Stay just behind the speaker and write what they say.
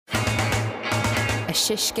a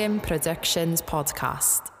Shishkin Productions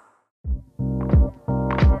podcast.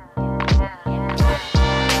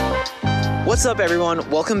 What's up, everyone?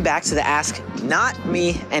 Welcome back to the Ask Not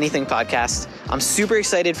Me Anything podcast. I'm super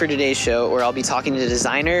excited for today's show, where I'll be talking to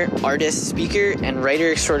designer, artist, speaker, and writer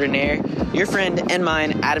extraordinaire, your friend and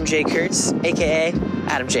mine, Adam J. Kurtz, aka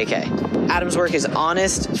Adam JK. Adam's work is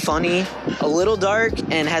honest, funny, a little dark,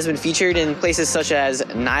 and has been featured in places such as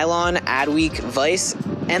Nylon, Adweek, Vice,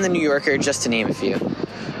 and The New Yorker, just to name a few.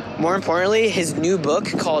 More importantly, his new book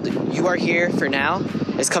called You Are Here For Now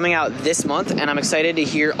is coming out this month, and I'm excited to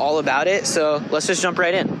hear all about it. So let's just jump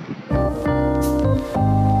right in.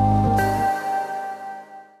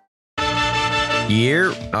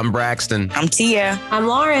 Yeah, I'm Braxton. I'm Tia. I'm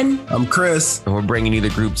Lauren. I'm Chris. And we're bringing you the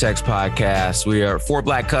Group Text Podcast. We are four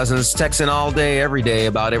black cousins texting all day, every day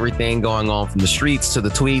about everything going on from the streets to the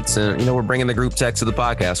tweets. And, we're bringing the group text to the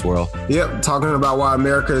podcast world. Yep, talking about why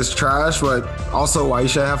America is trash, but also why you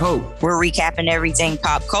should have hope. We're recapping everything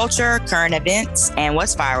pop culture, current events, and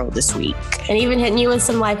what's viral this week. And even hitting you with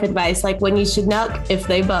some life advice, like when you should nuck if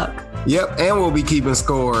they buck. Yep, and we'll be keeping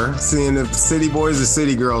score, seeing if city boys or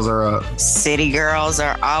city girls are up. City girls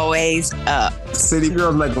are always up. City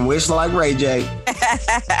girls make them wish like Ray J.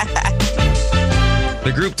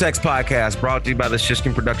 The Group Text Podcast, brought to you by the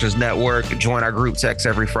Shishkin Productions Network. Join our group text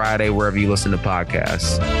every Friday wherever you listen to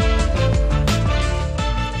podcasts.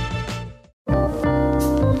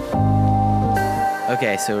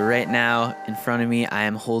 Okay, so right now in front of me, I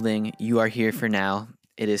am holding You Are Here For Now.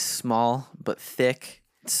 It is small but thick.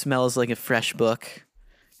 It smells like a fresh book.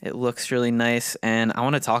 It looks really nice, and I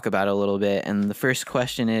want to talk about it a little bit. And the first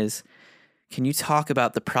question is, can you talk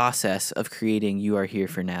about the process of creating You Are Here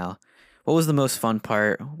For Now? What was the most fun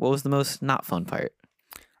part? What was the most not fun part?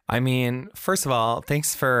 I mean, first of all,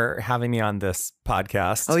 thanks for having me on this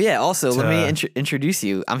podcast. Oh, yeah. Also, let me introduce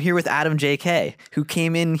you. I'm here with Adam JK, who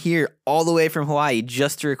came in here all the way from Hawaii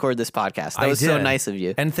just to record this podcast. That was so nice of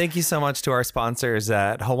you. And thank you so much to our sponsors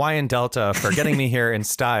at Hawaiian Delta for getting me here in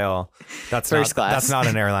style. That's First class. That's not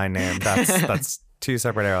an airline name. That's two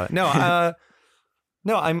separate airlines.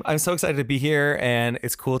 No, I'm so excited to be here, and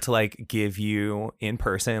it's cool to give you in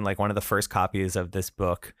person one of the first copies of this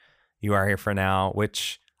book, You Are Here For Now,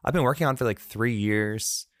 which I've been working on for 3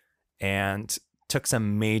 years, and took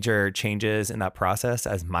some major changes in that process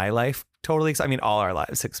as my life totally, all our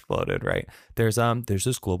lives exploded, right? There's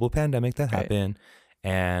this global pandemic that happened,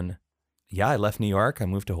 and yeah, I left New York, I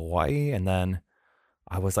moved to Hawaii, and then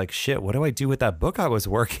I was like, shit, what do I do with that book I was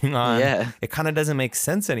working on? Yeah. It kind of doesn't make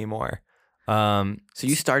sense anymore. So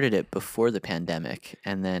you started it before the pandemic,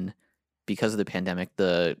 and then because of the pandemic,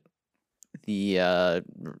 the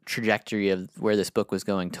trajectory of where this book was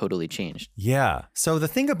going totally changed. Yeah. So the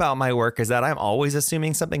thing about my work is that I'm always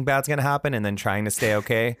assuming something bad's going to happen and then trying to stay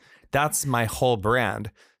okay. That's my whole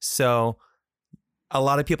brand. So a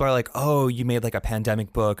lot of people are like, oh, you made a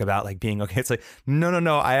pandemic book about being okay. It's like,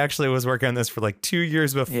 no. I actually was working on this for 2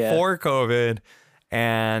 years before COVID,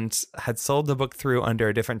 and had sold the book through under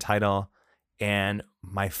a different title. And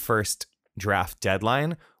my first draft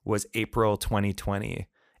deadline was April 2020.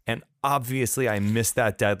 And obviously I missed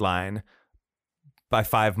that deadline by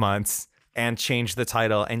 5 months and changed the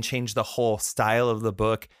title and changed the whole style of the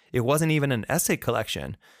book. It wasn't even an essay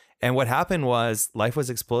collection. And what happened was life was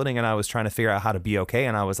exploding, and I was trying to figure out how to be okay.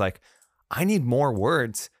 And I was like, I need more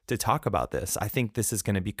words to talk about this. I think this is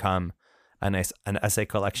going to become an essay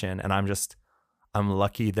collection. And I'm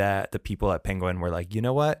lucky that the people at Penguin were like, you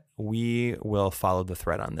know what? We will follow the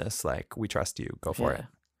thread on this. We trust you. Go for it.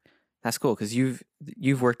 That's cool, because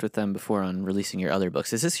you've worked with them before on releasing your other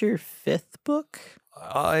books. Is this your fifth book?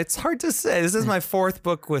 It's hard to say. This is my fourth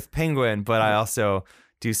book with Penguin, but I also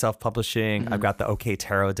do self-publishing. Mm-hmm. I've got the OK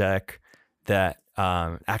Tarot deck that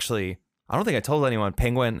actually, I don't think I told anyone.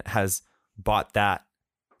 Penguin has bought that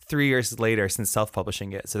 3 years later since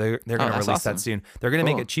self-publishing it. So they're going to release that soon. They're going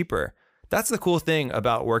to make it cheaper. That's the cool thing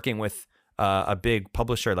about working with a big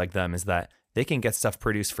publisher like them, is that they can get stuff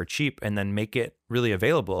produced for cheap and then make it really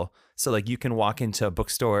available. So you can walk into a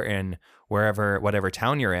bookstore in whatever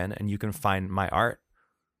town you're in, and you can find my art,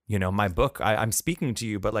 my book. I'm speaking to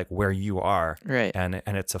you, but where you are, right? And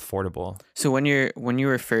it's affordable. So when you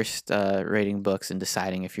were first writing books and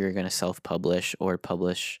deciding if you were going to self-publish or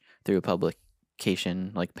publish through a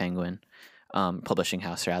publication like Penguin, publishing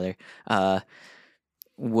house rather,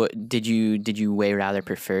 what did you way rather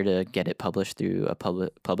prefer to get it published through a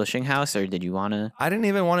publishing house, or did you want to? I didn't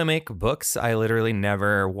even want to make books. I literally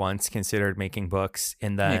never once considered making books.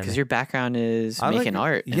 And then because your background is making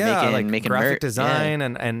art, and making graphic merch, design,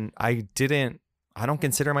 and I don't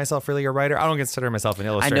consider myself really a writer. I don't consider myself an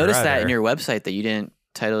illustrator. I noticed that either. in your website that you didn't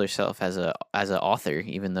title yourself as an author,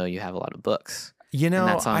 even though you have a lot of books? You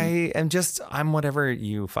know, I'm whatever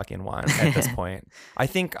you fucking want at this point. I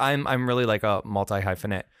think I'm really like a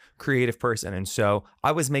multi-hyphenate creative person. And so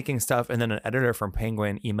I was making stuff, and then an editor from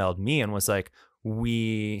Penguin emailed me and was like,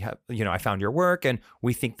 we have, I found your work and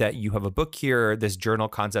we think that you have a book here, this journal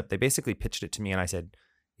concept. They basically pitched it to me and I said,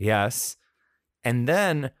 yes. And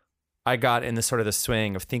then I got in the sort of the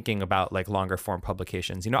swing of thinking about like longer form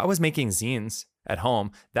publications. I was making zines at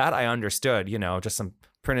home that I understood, just some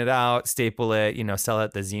print it out, staple it, sell it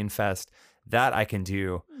at the Zine Fest. That I can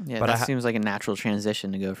do. Yeah, but that seems like a natural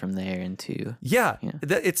transition to go from there into. Yeah.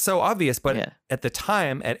 It's so obvious. But at the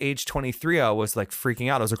time, at age 23, I was like freaking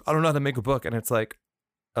out. I was like, I don't know how to make a book. And it's like,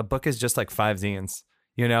 a book is just like 5 zines.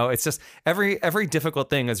 It's just every difficult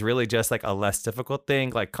thing is really just like a less difficult thing,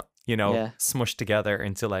 like, smushed together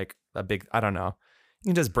into like a big, I don't know. You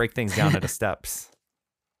can just break things down into steps.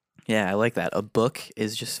 Yeah, I like that. A book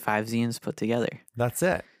is just 5 zines put together. That's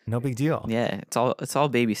it. No big deal. Yeah, it's all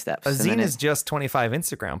baby steps. A zine is just 25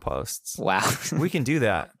 Instagram posts. Wow. We can do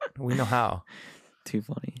that. We know how. Too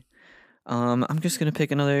funny. I'm just going to pick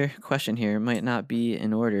another question here. It might not be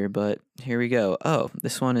in order, but here we go. Oh,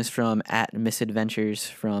 this one is from @misadventures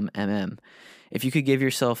from MM. If you could give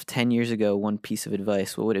yourself 10 years ago one piece of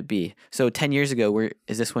advice, what would it be? So 10 years ago,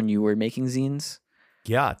 is this when you were making zines?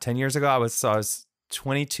 Yeah, 10 years ago, I was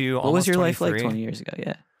 22, what was your 23. life like 20 years ago?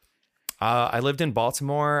 Yeah. I lived in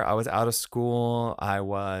Baltimore. I was out of school. I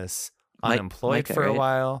was unemployed for a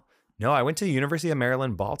while. No, I went to the University of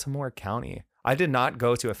Maryland, Baltimore County. I did not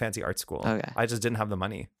go to a fancy art school. Okay. I just didn't have the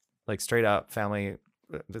money. Like straight up family,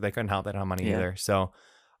 they couldn't help. They didn't have money either. So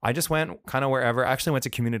I just went kind of wherever. I actually went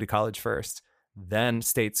to community college first, then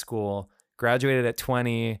state school, graduated at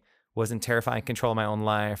 20, was in terrifying control of my own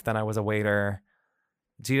life. Then I was a waiter.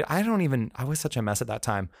 Dude, I was such a mess at that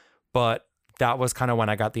time. But that was kind of when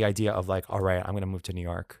I got the idea of like, all right, I'm going to move to New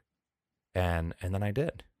York. And then I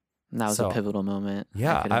did. And that was a pivotal moment.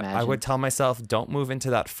 Yeah. I would tell myself, don't move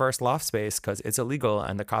into that first loft space because it's illegal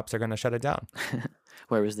and the cops are going to shut it down.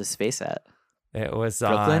 Where was the space at? It was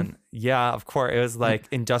Brooklyn? Yeah, of course. It was like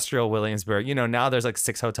industrial Williamsburg. Now there's like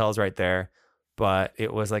 6 hotels right there, but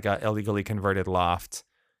it was like a illegally converted loft.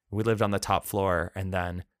 We lived on the top floor and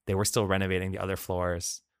then they were still renovating the other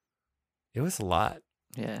floors. It was a lot.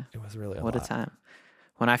 Yeah. It was really What a time.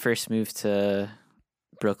 When I first moved to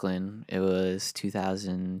Brooklyn, it was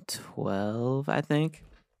 2012, I think.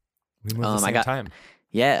 We moved the same time.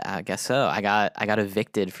 Yeah, I guess so. I got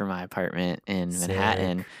evicted from my apartment in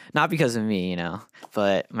Manhattan. Not because of me,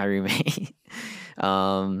 but my roommate.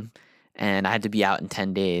 And I had to be out in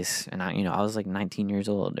 10 days. And I was like 19 years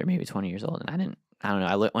old or maybe 20 years old. And I don't know.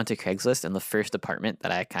 I went to Craigslist, and the first apartment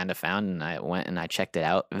that I kind of found, and I went and I checked it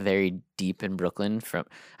out, very deep in Brooklyn.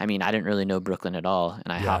 I didn't really know Brooklyn at all,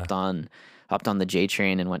 and I hopped on the J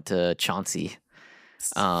train and went to Chauncey.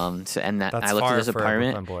 I looked at this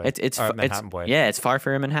apartment. It's Manhattan boy. Yeah, it's far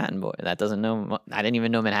for a Manhattan boy. That doesn't know. I didn't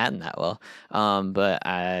even know Manhattan that well. But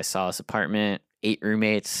I saw this apartment, 8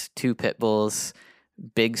 roommates, 2 pit bulls,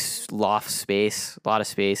 big loft space, a lot of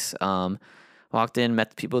space. Walked in,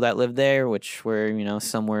 met the people that lived there, which were,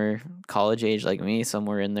 some were college age like me, some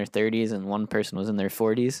were in their 30s, and one person was in their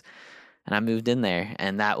 40s. And I moved in there,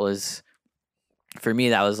 and that was, for me,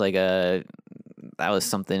 that was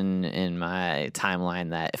something in my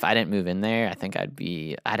timeline that if I didn't move in there, I think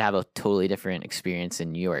I'd have a totally different experience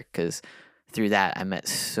in New York, because through that I met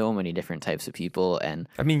so many different types of people. And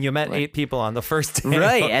you met 8 people on the first day,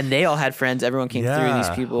 right? And they all had friends. Everyone came through. These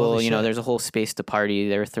people, there's a whole space to party.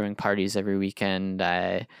 They were throwing parties every weekend.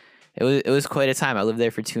 It was quite a time. I lived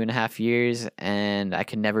there for 2.5 years, and I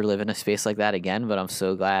could never live in a space like that again. But I'm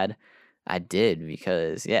so glad I did,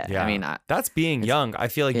 because that's being young. I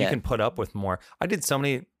feel like you can put up with more. I did so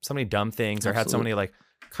many dumb things, or had so many like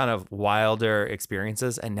kind of wilder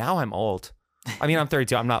experiences, and now I'm old. I'm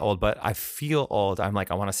 32. I'm not old, but I feel old. I'm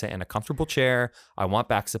like, I want to sit in a comfortable chair. I want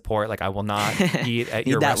back support. Like, I will not eat at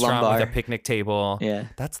your restaurant lumbar with a picnic table. Yeah.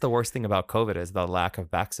 That's the worst thing about COVID is the lack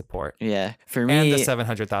of back support. Yeah. For me. And the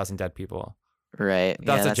 700,000 dead people. Right.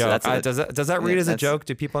 That's a joke. Does that read as a joke?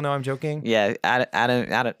 Do people know I'm joking? Yeah.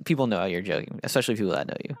 Adam, people know you're joking, especially people that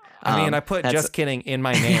know you. I put just kidding in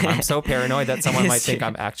my name. I'm so paranoid that someone might think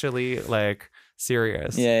I'm actually like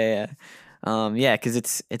serious. Yeah. Because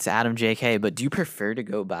it's Adam JK. But do you prefer to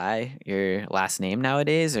go by your last name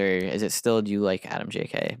nowadays, or is it still, do you like Adam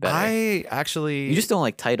JK better? You just don't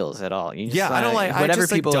like titles at all. I don't like whatever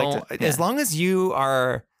people don't. As long as you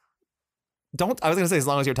are I was gonna say, as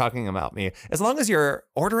long as you're talking about me, as long as you're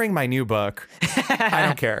ordering my new book, I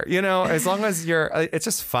don't care. As long as it's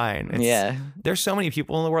just fine. There's so many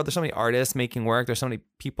people in the world. There's so many artists making work. There's so many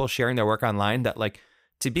people sharing their work online that like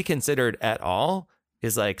to be considered at all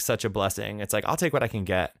is like such a blessing. It's like, I'll take what I can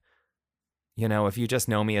get. If you just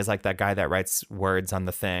know me as like that guy that writes words on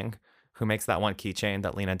the thing, who makes that one keychain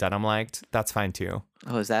that Lena Dunham liked, that's fine too.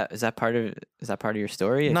 Oh, is that part of your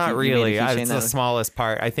story? Not really. It's the smallest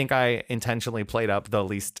part. I think I intentionally played up the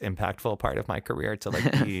least impactful part of my career to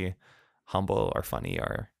like be humble or funny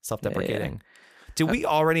or self-deprecating. Yeah. Did we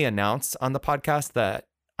already announce on the podcast that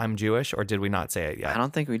I'm Jewish, or did we not say it yet? I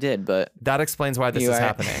don't think we did, but that explains why this is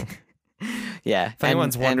happening. Yeah. If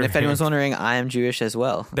anyone's wondering, I am Jewish as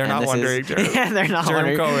well. They're not wondering. Yeah, they're not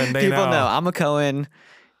wondering. Cohen, People know. I'm a Cohen.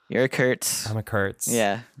 You're a Kurtz. I'm a Kurtz.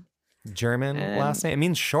 Yeah. German last name. It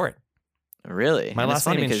means short. Really? My last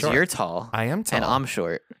name is short. Because you're tall. I am tall. And I'm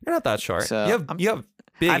short. You're not that short. So you have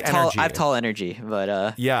big energy. I have tall energy,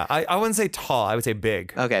 but yeah, I wouldn't say tall. I would say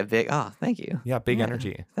big. Okay, big. Oh, thank you. Yeah, big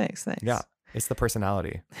energy. Thanks. Yeah, it's the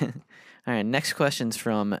personality. All right, next question's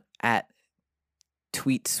from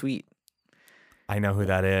 @TweetSweet. I know who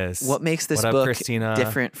that is. What makes this book Christina?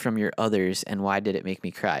 Different from your others, and why did it make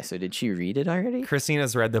me cry? So did she read it already?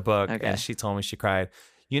 Christina's read the book, and she told me she cried.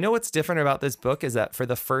 You know what's different about this book is that for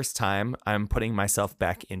the first time, I'm putting myself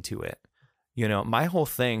back into it. My whole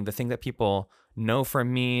thing, the thing that people know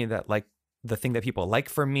from me, that like the thing that people like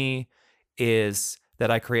from me is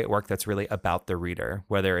that I create work that's really about the reader,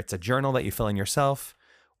 whether it's a journal that you fill in yourself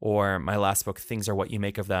or my last book, Things Are What You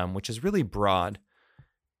Make of Them, which is really broad.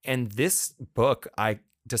 And this book, I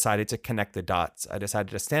decided to connect the dots. I decided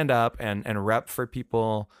to stand up and rep for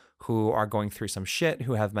people who are going through some shit,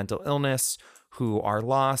 who have mental illness, who are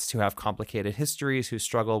lost, who have complicated histories, who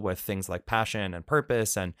struggle with things like passion and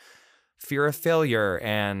purpose and fear of failure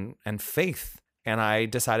and faith. And I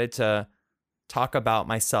decided to talk about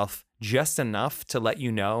myself just enough to let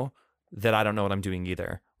you know that I don't know what I'm doing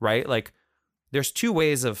either, right? Like there's two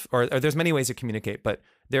ways or there's many ways to communicate, but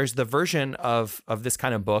there's the version of this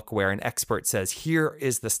kind of book where an expert says, here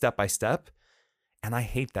is the step-by-step. And I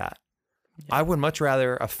hate that. Yeah. I would much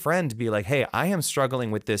rather a friend be like, hey, I am struggling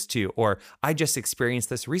with this too. Or I just experienced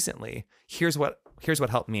this recently. Here's what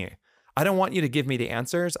helped me. I don't want you to give me the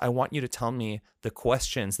answers. I want you to tell me the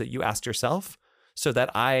questions that you asked yourself so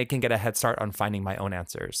that I can get a head start on finding my own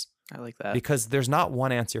answers. I like that. Because there's not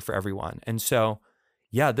one answer for everyone. And so,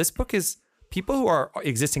 yeah, this book is, people who are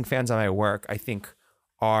existing fans of my work, I think,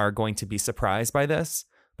 are going to be surprised by this.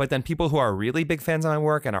 But then people who are really big fans of my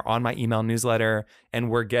work and are on my email newsletter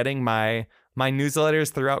and were getting my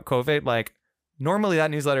newsletters throughout COVID, like normally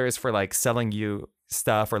that newsletter is for like selling you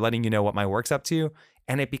stuff or letting you know what my work's up to.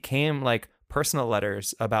 And it became like personal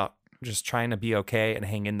letters about just trying to be okay and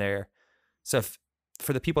hang in there. So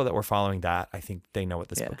for the people that were following that, I think they know what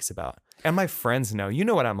this book is about. And my friends know. You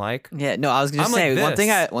know what I'm like. Yeah, no, I was going to say,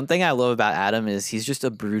 like one thing I love about Adam is he's just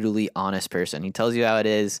a brutally honest person. He tells you how it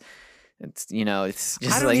is. It's, it's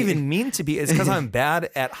just I don't even mean to be. It's because I'm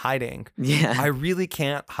bad at hiding. Yeah. I really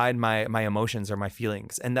can't hide my emotions or my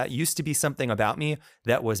feelings. And that used to be something about me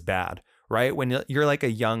that was bad, right? When you're like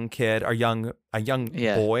a young kid or a young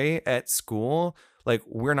boy at school, like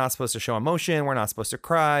we're not supposed to show emotion. We're not supposed to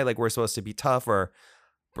cry. Like we're supposed to be tough or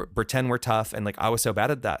pretend we're tough. And like I was so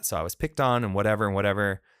bad at that. So I was picked on and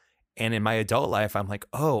whatever. And in my adult life, I'm like,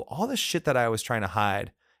 oh, all the shit that I was trying to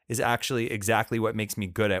hide is actually exactly what makes me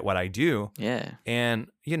good at what I do. Yeah. And,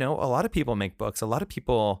 a lot of people make books. A lot of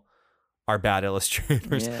people are bad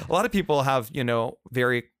illustrators. Yeah. A lot of people have,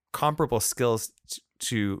 very comparable skills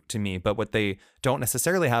to me. But what they don't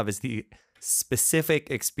necessarily have is the specific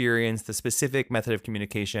experience, the specific method of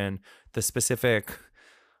communication, the specific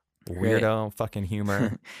weirdo fucking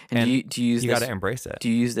humor. And do you use you got to embrace it. Do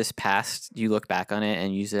you use this past, do you look back on it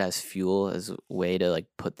and use it as fuel, as a way to like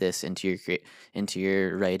put this into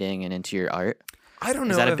your writing and into your art? I don't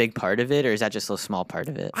know. Is that a big part of it, or is that just a small part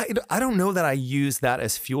of it? I don't know that I use that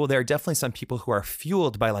as fuel. There are definitely some people who are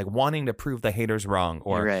fueled by like wanting to prove the haters wrong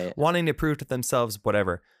or wanting to prove to themselves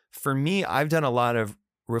whatever. For me, I've done a lot of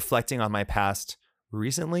reflecting on my past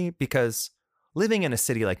recently because living in a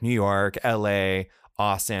city like New York, LA,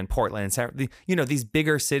 Austin, Portland, these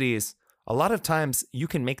bigger cities, a lot of times you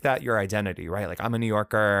can make that your identity, right? Like I'm a New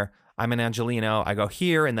Yorker, I'm an Angelino, I go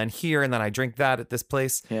here, and then I drink that at this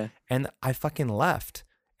place. Yeah. And I fucking left.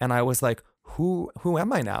 And I was like, who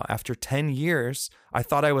am I now? After 10 years, I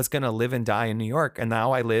thought I was going to live and die in New York. And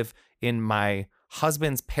now I live in my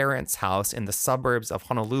husband's parents' house in the suburbs of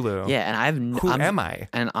Honolulu. Yeah, and Who am I?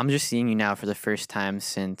 And I'm just seeing you now for the first time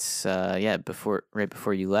since right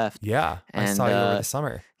before you left. Yeah, I And saw you over the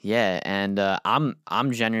summer. yeah, and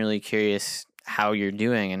I'm generally curious how you're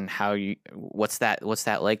doing and what's that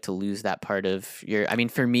like to lose that part of your. I mean,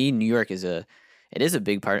 for me, New York is a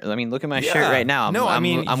big part. I mean, look at my shirt right now.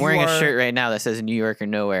 I'm wearing a shirt right now that says New York or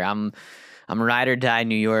nowhere. I'm ride or die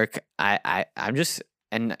New York. I'm just,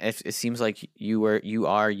 and it seems like you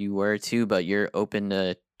were too, but you're open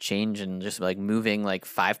to change and just like moving like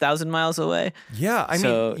 5,000 miles away. Yeah, I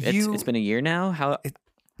mean, it's been a year now.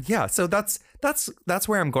 Yeah, so that's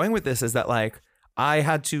where I'm going with this, is that like I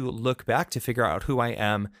had to look back to figure out who I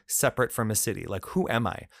am separate from a city. Like, who am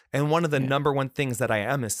I? And one of the number one things that I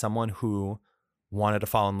am is someone who wanted to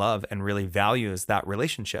fall in love and really values that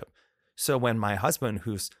relationship. So when my husband,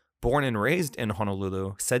 who's born and raised in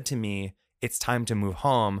Honolulu, said to me, it's time to move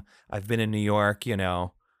home. I've been in New York,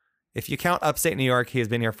 if you count upstate New York, he has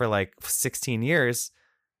been here for like 16 years.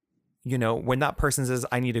 When that person says,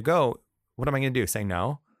 I need to go, what am I going to do? Say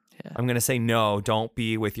no? Yeah. I'm going to say, no, don't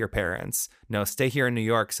be with your parents. No, stay here in New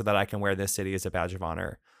York so that I can wear this city as a badge of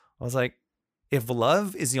honor. I was like, if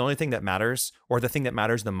love is the only thing that matters, or the thing that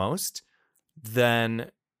matters the most,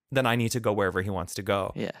 then I need to go wherever he wants to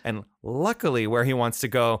go. Yeah. And luckily where he wants to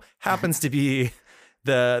go happens to be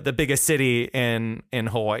the biggest city in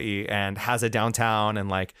Hawaii, and has a downtown,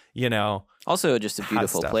 and also just a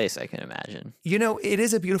beautiful place, I can imagine. It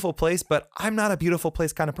is a beautiful place, but I'm not a beautiful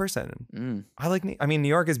place kind of person. New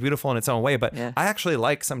York is beautiful in its own way, but I actually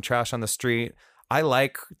like some trash on the street. I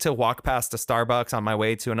like to walk past a Starbucks on my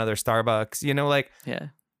way to another Starbucks,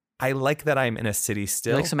 I like that I'm in a city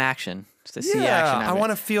still. You like some action. Just to see action. I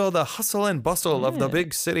want to feel the hustle and bustle of the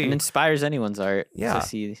big city. It inspires anyone's art to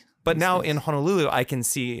see. But now in Honolulu, I can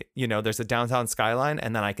see, there's a downtown skyline,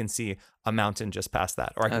 and then I can see a mountain just past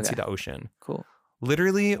that, or I can see the ocean. Cool.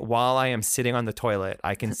 Literally, while I am sitting on the toilet,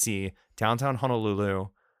 I can see downtown Honolulu,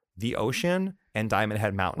 the ocean, and Diamond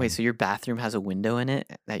Head Mountain. Wait, so your bathroom has a window in it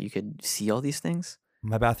that you could see all these things?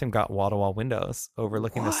 My bathroom got wall-to-wall windows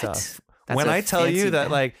overlooking the stuff. When I tell you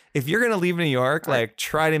that, like, if you're going to leave New York, like,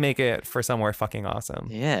 try to make it for somewhere fucking awesome.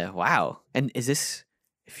 Yeah. Wow. And is this,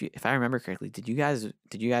 if I remember correctly, did you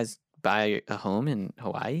guys buy a home in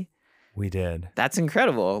Hawaii? We did. That's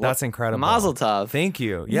incredible. That's incredible. Mazel tov. Thank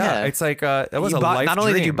you. Yeah. It's like, that was a life Not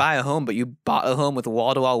only dream. did you buy a home, but you bought a home with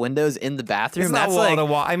wall-to-wall windows in the bathroom. It's not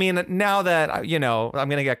wall-to-wall. I mean, now that, I'm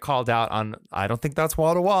going to get called out on, I don't think that's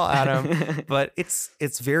wall-to-wall, Adam. But it's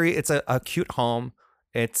a cute home.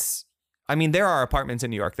 There are apartments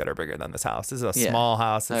in New York that are bigger than this house. This is a small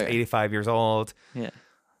house. It's 85 years old. Yeah.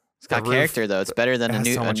 It's got character, though. It's better than a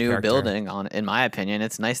new building, in my opinion.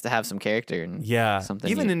 It's nice to have some character. And something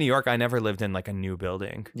even in New York, I never lived in like a new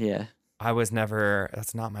building. Yeah. I was never,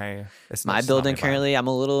 that's not my... My building currently, I'm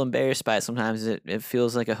a little embarrassed by it. Sometimes it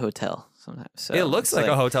feels like a hotel. Sometimes. So it looks like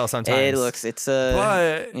a hotel sometimes.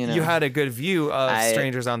 But you had a good view of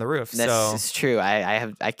strangers on the roof. That's true.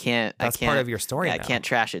 I can't... That's part of your story now. I can't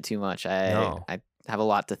trash it too much. I have a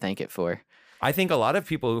lot to thank it for. I think a lot of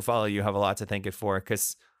people who follow you have a lot to thank it for,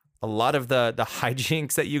 because a lot of the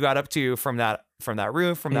hijinks that you got up to from that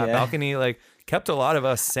roof, from that balcony, like, kept a lot of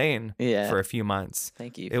us sane for a few months.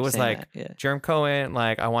 Thank you. It was like Jerem Cohen,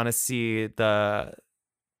 like, I want to see the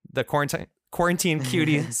quarantine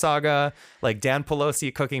cutie saga, like Dan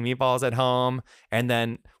Pelosi cooking meatballs at home, and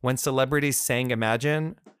then when celebrities sang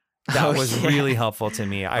Imagine, that was really helpful to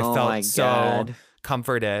me. I felt so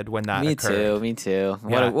comforted when that occurred. Me too.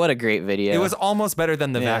 What a great video. It was almost better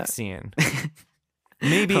than the vaccine.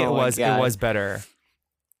 Maybe it was better.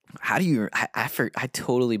 How do you? I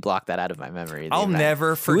totally blocked that out of my memory. I'll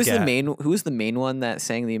never forget. Who was the main one that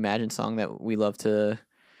sang the Imagine song that we love to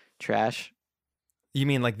trash? You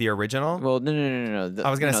mean like the original? Well, no. I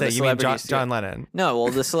was gonna say you mean John Lennon. No,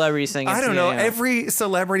 well, the celebrity sang. I don't know. Every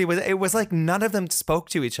celebrity was like none of them spoke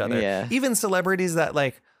to each other. Yeah. Even celebrities that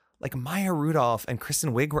like Maya Rudolph and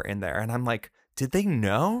Kristen Wiig were in there, and I'm like, did they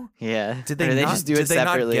know? Yeah. Did they just do it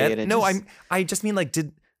separately? I just mean like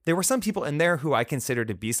there were some people in there who I consider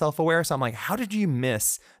to be self-aware. So I'm like, how did you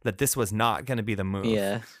miss that this was not going to be the move?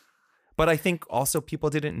 Yeah. But I think also people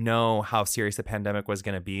didn't know how serious the pandemic was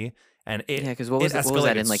going to be, and because what was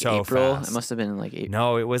that in like so April? fast. It must have been in like April.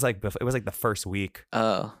 No, it was like the first week.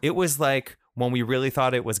 Oh. It was like when we really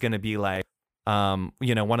thought it was going to be like, one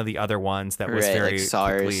of the other ones that was very like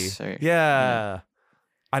SARS.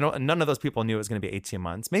 None of those people knew it was going to be 18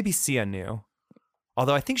 months. Maybe Sia knew.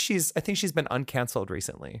 Although I think she's been uncanceled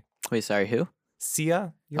recently. Wait, sorry, who?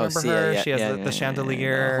 Sia. You remember her? Yeah, she has the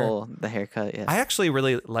chandelier. The haircut, yeah. I actually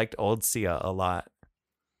really liked old Sia a lot.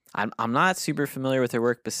 I'm not super familiar with her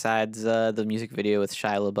work besides the music video with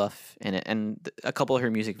Shia LaBeouf in it, and a couple of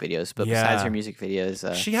her music videos. But besides her music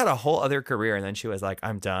videos, she had a whole other career, and then she was like,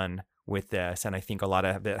 "I'm done with this." And I think a lot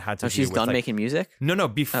of it had to. She's with, done like, making music.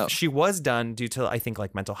 No. She was done due to I think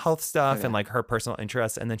like mental health stuff and like her personal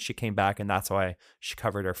interests, and then she came back, and that's why she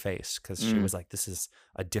covered her face because she was like, "This is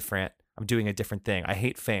I'm doing a different thing. I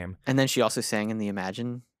hate fame." And then she also sang in the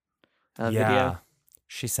Imagine video.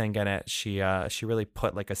 She sang in it. She really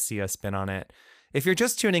put like a Sia spin on it. If you're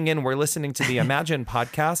just tuning in, we're listening to the Imagine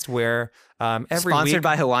podcast where every sponsored week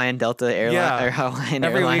by Hawaiian Delta Airlines or Hawaiian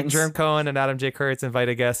every Airlines. week, Jerm Cohen and Adam J. Kurtz invite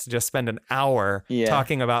a guest to just spend an hour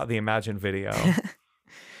talking about the Imagine video.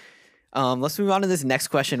 Let's move on to this next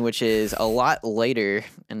question, which is a lot later,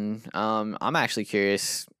 and I'm actually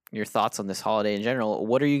curious your thoughts on this holiday in general.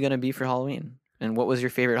 What are you going to be for Halloween? And what was your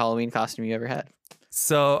favorite Halloween costume you ever had?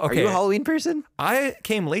 So, okay. Are you a Halloween person? I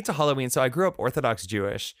came late to Halloween, so I grew up Orthodox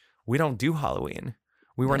Jewish. We don't do Halloween.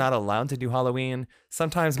 We were not allowed to do Halloween.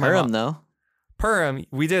 Sometimes Purim, though. Purim,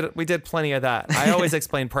 we did plenty of that. I always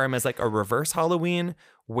explain Purim as like a reverse Halloween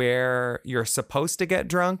where you're supposed to get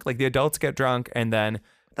drunk, like the adults get drunk, and then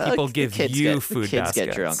people give you food baskets. Kids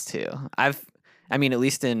get drunk too. I mean, at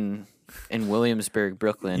least in Williamsburg,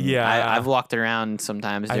 Brooklyn. Yeah, I've walked around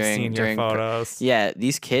sometimes during photos. Yeah,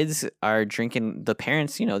 these kids are drinking. The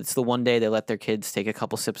parents, it's the one day they let their kids take a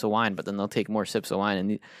couple sips of wine, but then they'll take more sips of wine.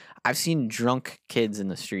 And I've seen drunk kids in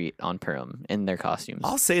the street on Purim in their costumes.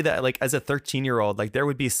 I'll say that, like, as a 13-year-old, like there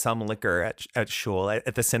would be some liquor at shul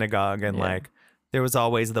at the synagogue, and like there was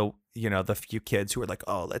always the few kids who were like,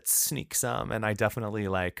 oh, let's sneak some, and I definitely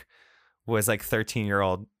like was like 13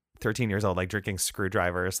 years old, like drinking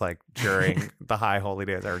screwdrivers, like during the high holy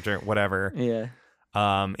days or during whatever. Yeah.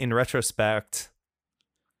 In retrospect,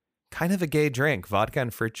 kind of a gay drink, vodka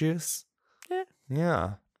and fruit juice. Yeah.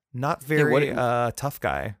 Yeah. Not very tough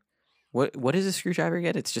guy. What does a screwdriver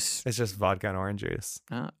get? It's just vodka and orange juice.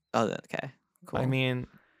 Oh, okay. Cool. I mean,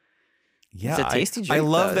 yeah, it's a tasty drink. I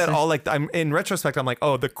love that all like I'm in retrospect, I'm like,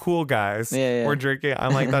 oh, the cool guys were drinking.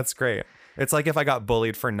 I'm like, that's great. It's like if I got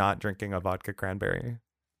bullied for not drinking a vodka cranberry.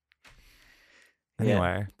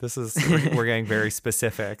 Anyway, we're getting very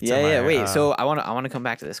specific. Wait. So I want to come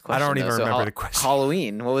back to this question. I don't even remember the question.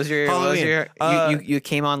 Halloween. What was your? Halloween. You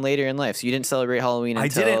came on later in life, so you didn't celebrate Halloween. I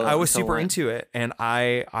didn't. I was super into it, and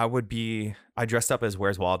I dressed up as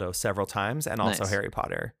Where's Waldo several times, and also Harry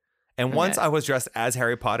Potter. And once I was dressed as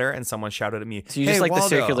Harry Potter, and someone shouted at me, "So you just like Waldo."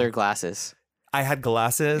 The circular glasses? I had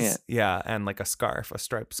glasses, and like a scarf, a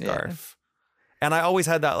striped scarf, and I always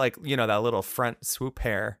had that that little front swoop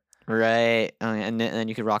hair. Right, and then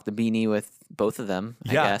you could rock the beanie with both of them.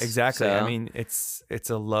 I guess. Exactly. So, I mean, it's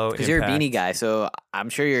a low because you're a beanie guy, so I'm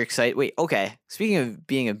sure you're excited. Wait, okay. Speaking of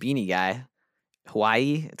being a beanie guy,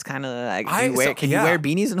 Hawaii, it's kind of like can you wear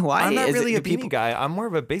beanies in Hawaii? I'm not really a beanie guy. I'm more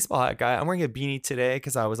of a baseball hat guy. I'm wearing a beanie today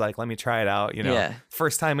because I was like, let me try it out.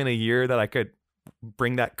 First time in a year that I could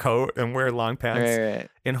bring that coat and wear long pants. Right.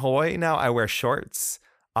 In Hawaii now, I wear shorts.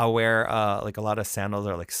 I wear like a lot of sandals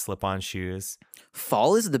or like slip-on shoes.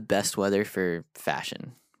 Fall is the best weather for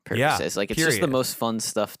fashion purposes. Like it's just the most fun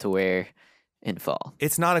stuff to wear in fall.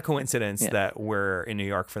 It's not a coincidence that we're in New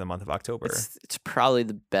York for the month of October. It's probably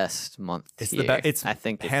the best month. It's the best. It's, I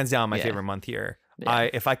think, hands down my favorite month here. Yeah.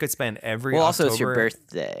 If I could spend every also October, it's your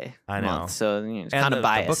birthday. I know. Month, so it's kind of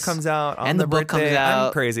biased. The book comes out on the book birthday. Comes out.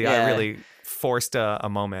 I'm crazy. I really forced a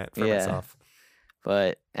moment for myself.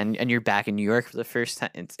 But and you're back in New York for the first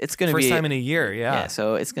time. It's gonna be first time in a year, yeah.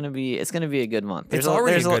 So it's gonna be a good month. It's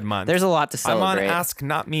already a good month. There's a lot to celebrate. I'm on Ask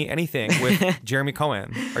Not Me Anything with Jeremy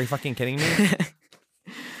Cohen. Are you fucking kidding me?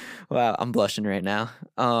 Wow, I'm blushing right now.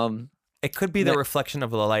 It could be the reflection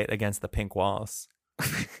of the light against the pink walls.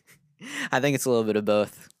 I think it's a little bit of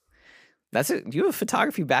both. Do you have a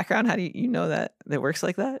photography background? How do you know that works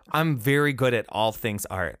like that? I'm very good at all things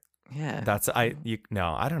art. Yeah, I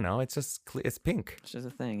don't know. It's just it's pink. It's just a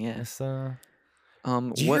thing. Yeah. It's, do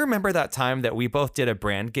you remember that time that we both did a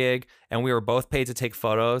brand gig and we were both paid to take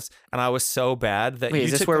photos, and I was so bad that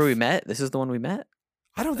is this where we met? This is the one we met.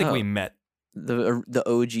 I don't think we met. The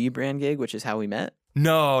OG brand gig, which is how we met.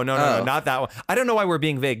 No, not that one. I don't know why we're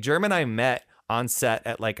being vague. Jerm and I met on set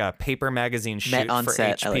at like a paper magazine shoot for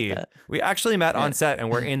HP. I like that. We actually met on set, and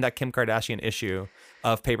we're in that Kim Kardashian issue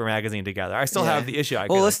of Paper Magazine together. I still have the issue.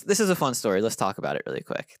 This is a fun story. Let's talk about it really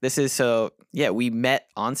quick. We met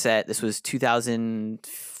on set. This was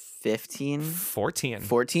 2015?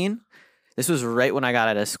 14? This was right when I got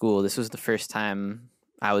out of school. This was the first time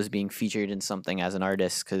I was being featured in something as an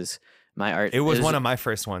artist because my art... It was one of my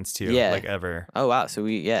first ones too, like ever. Oh, wow. So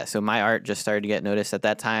my art just started to get noticed at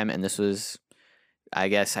that time, and this was... I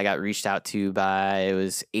guess I got reached out to by, it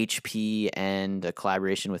was HP and a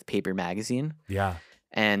collaboration with Paper Magazine. Yeah.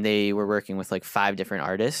 And they were working with like 5 different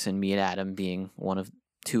artists, and me and Adam being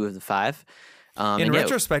two of the 5. In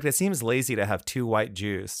retrospect, it seems lazy to have 2 white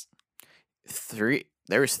Jews. 3.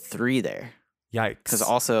 There was 3 there. Yikes. Because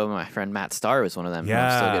also my friend Matt Starr was one of them, who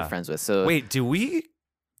I'm still good friends with. So wait, do we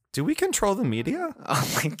control the media?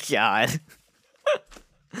 Oh my God.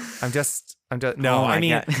 I'm just no. Oh my I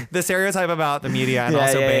mean, God. the stereotype about the media and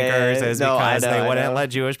also bankers is because they wouldn't let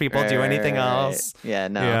Jewish people do anything else. Yeah,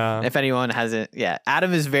 no. Yeah. If anyone hasn't,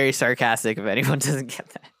 Adam is very sarcastic. If anyone doesn't get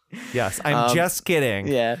that. Yes, I'm just kidding.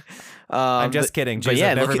 Yeah. I'm just kidding. Jews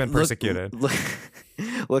have never been persecuted.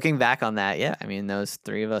 Looking back on that, I mean, those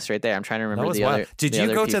 3 of us right there. I'm trying to remember That was wild. Did you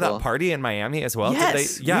go to people. that party in Miami as well?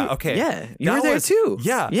 Yes. Okay. Yeah. You That were there was- too.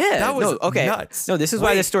 Yeah. Yeah. That was okay. nuts. No, this is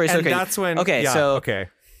why this story is so and crazy. that's when. Okay. Yeah, so okay.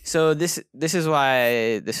 So this is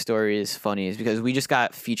why this story is funny, is because we just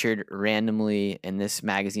got featured randomly in this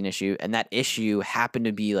magazine issue, and that issue happened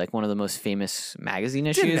to be like one of the most famous magazine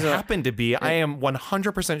issues. Didn't happen to be. I am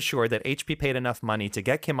 100% sure that HP paid enough money to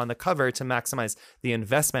get Kim on the cover to maximize the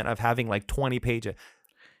investment of having like 20 pages.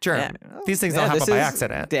 Sure, these things don't happen by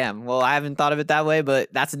accident. Damn. Well, I haven't thought of it that way,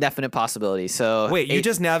 but that's a definite possibility. So wait, you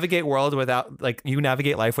just navigate you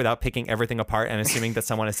navigate life without picking everything apart and assuming that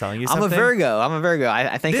someone is selling you something. I'm a Virgo.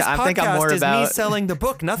 I think this I'm podcast more is about me selling the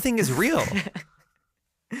book. Nothing is real.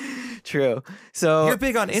 True. So you're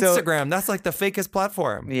big on Instagram. That's like the fakest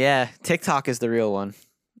platform. Yeah, TikTok is the real one.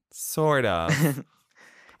 Sort of.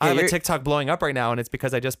 I have a TikTok blowing up right now, and it's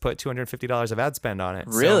because I just put $250 of ad spend on it.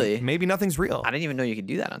 Really? So maybe nothing's real. I didn't even know you could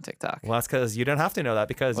do that on TikTok. Well, that's because you don't have to know that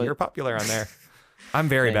because you're popular on there. I'm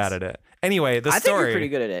very bad at it. Anyway, the story. I think you're pretty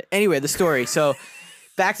good at it. Anyway, the story. So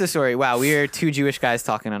back to the story. Wow, we are 2 Jewish guys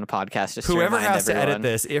talking on a podcast. Just whoever to has everyone. to edit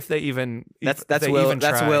this, if they even that's Will.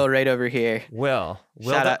 That's Will right over here. Will. I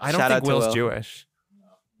don't shout out think to Will's Will. Jewish.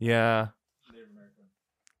 Yeah.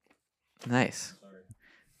 Nice.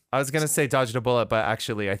 I was gonna say dodged a bullet, but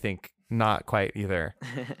actually, I think not quite either.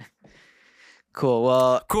 Cool.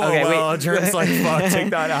 Well. Cool. Okay, well, wait. Jerem's like, fuck, take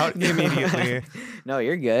that out immediately. No,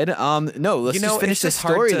 you're good. No, let's just finish this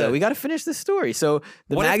story though. We got to finish this story. So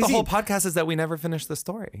the what magazine. if the whole podcast is that we never finish the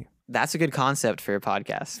story? That's a good concept for a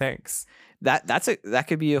podcast. Thanks. That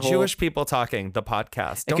could be a whole Jewish people talking, the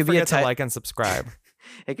podcast. Don't could be forget a to like and subscribe.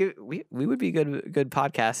 we would be good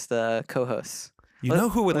podcast co-hosts. You know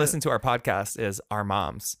who would listen to our podcast is our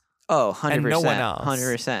moms. Oh, 100%. And no one else.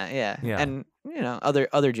 100%. Yeah. And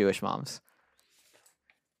other Jewish moms.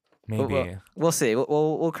 Maybe. We'll see.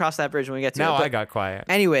 We'll cross that bridge when we get to it. Now But I got quiet.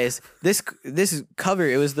 Anyways, this cover,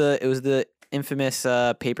 it was the infamous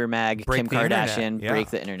paper mag Break Kim the Kardashian internet. Yeah. break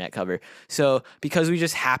the internet cover. So because we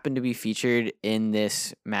just happened to be featured in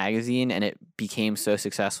this magazine and it became so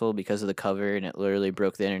successful because of the cover and it literally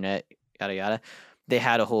broke the internet, yada yada. They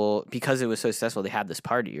had because it was so successful, they had this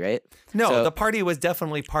party, right? No, the party was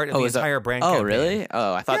definitely part of the entire brand campaign. Oh, really?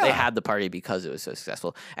 Oh, I thought they had the party because it was so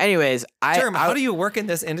successful. Anyways, Jerem, how do you work in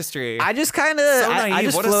this industry? I just kind of, so naive. I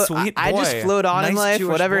just what float, a sweet boy. I just float on in Nice life.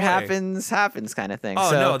 Jewish Whatever boy. happens kind of thing. Oh,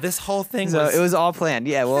 so, no, this whole thing it was all planned.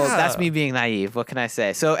 Yeah, well, that's me being naive. What can I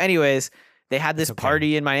say? So anyways, they had this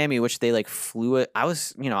party in Miami, which they like flew it. I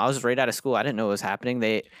was right out of school. I didn't know what was happening.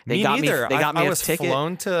 They got neither. me. They got me I a was ticket.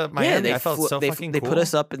 flown to Miami. Yeah, I felt so fucking They cool. put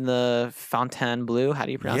us up in the Fontainebleau. How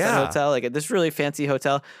do you pronounce that hotel? Like this really fancy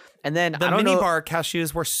hotel. And then the minibar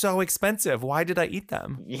cashews were so expensive. Why did I eat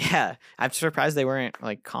them? Yeah, I'm surprised they weren't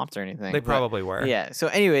like comped or anything. They probably were. Yeah. So,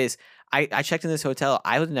 anyways, I checked in this hotel.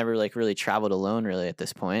 I had never like really traveled alone really at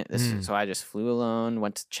this point. So I just flew alone.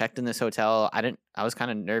 Checked in this hotel. I was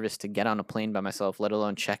kind of nervous to get on a plane by myself, let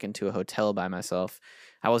alone check into a hotel by myself.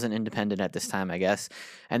 I wasn't independent at this time, I guess.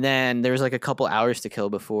 And then there was like a couple hours to kill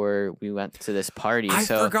before we went to this party. I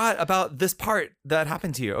forgot about this part that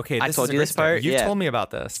happened to you. Okay, I told you this part. You told me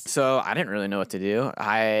about this. So I didn't really know what to do.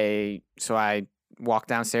 I walked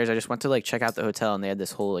downstairs. I just went to like check out the hotel, and they had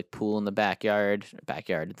this whole like pool in the backyard,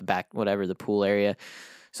 the back, whatever, the pool area.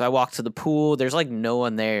 So I walked to the pool. There's like no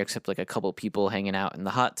one there except like a couple people hanging out in the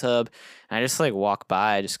hot tub. And I just like walk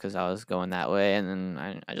by just because I was going that way. And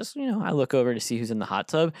then I just, I look over to see who's in the hot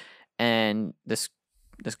tub. And this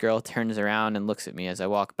girl turns around and looks at me as I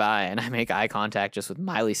walk by. And I make eye contact just with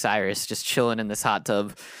Miley Cyrus just chilling in this hot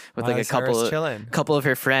tub with like a couple of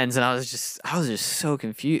her friends. And I was just so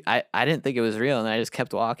confused. I didn't think it was real. And I just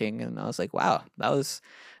kept walking. And I was like, wow, that was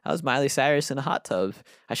Miley Cyrus in a hot tub.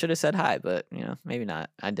 I should have said hi, but maybe not.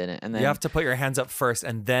 I didn't. And then you have to put your hands up first,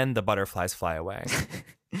 and then the butterflies fly away.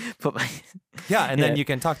 And then you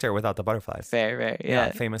can talk to her without the butterflies. Fair,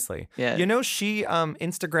 yeah. Famously. Yeah. She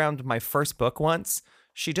Instagrammed my first book once.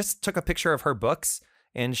 she just took a picture of her books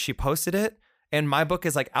and she posted it. And my book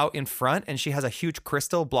is like out in front and she has a huge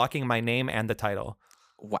crystal blocking my name and the title.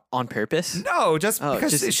 What, on purpose? No, just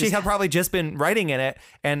because she just had probably just been writing in it.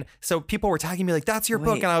 And so people were tagging me like, that's your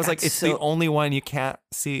book. And I was like, it's the only one you can't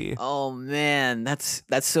see. Oh, man. That's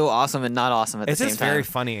so awesome and not awesome at the same time. It's just very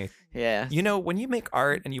funny. Yeah. You know, when you make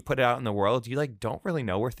art and you put it out in the world, you like don't really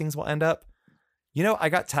know where things will end up. You know, I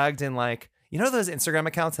got tagged in like, you know those Instagram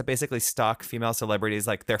accounts that basically stalk female celebrities,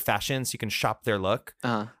 like their fashion, so you can shop their look?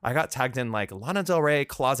 Uh-huh. I got tagged in like Lana Del Rey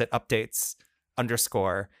closet updates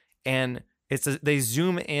 _ and they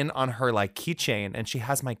zoom in on her like keychain and she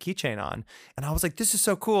has my keychain on. And I was like, this is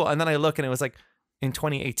so cool. And then I look and it was like in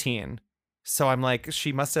 2018. So I'm like,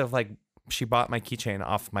 she must have like, she bought my keychain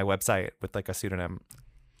off my website with like a pseudonym.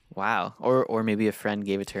 Wow. Or maybe a friend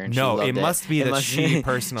gave it to her and no, she loved it must be that she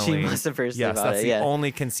personally. She must have personally bought that's it. the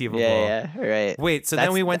only conceivable. Yeah, right. Wait, so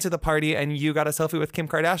then we went to the party and you got a selfie with Kim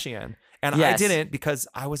Kardashian. And I didn't because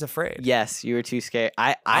I was afraid. Yes, you were too scared.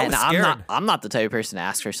 I was scared. I'm not the type of person to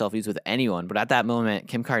ask for selfies with anyone, but at that moment,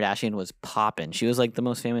 Kim Kardashian was popping. She was like the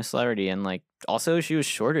most famous celebrity, and like also she was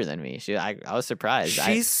shorter than me. I was surprised.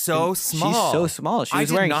 She's so small. She's so small. She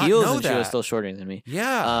was wearing heels and she was still shorter than me.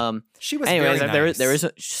 Yeah. She was. Anyways, very nice. there was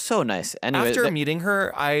so nice. Anyways, after meeting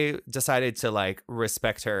her, I decided to like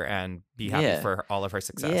respect her and be happy for all of her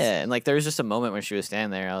success. Yeah, and like there was just a moment when she was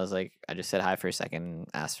standing there. I was like, I just said hi for a second,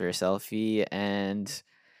 asked for a selfie, and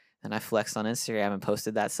then I flexed on Instagram and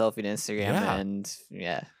posted that selfie to Instagram. And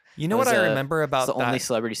you know what I remember about the only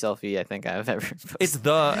celebrity selfie I think I've ever posted. It's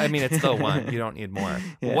the one. You don't need more.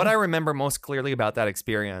 Yeah. What I remember most clearly about that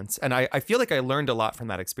experience, and I feel like I learned a lot from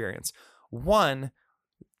that experience. One,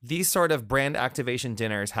 these sort of brand activation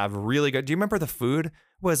dinners have really good. Do you remember the food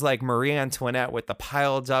was like Marie Antoinette with the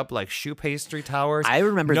piled up like shoe pastry towers? I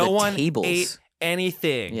remember no the one tables. Ate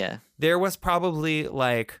anything. Yeah. There was probably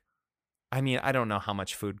like, I mean, I don't know how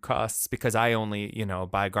much food costs because I only,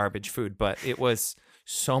 buy garbage food, but it was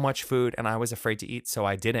so much food and I was afraid to eat, so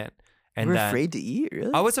I didn't. And you were afraid to eat,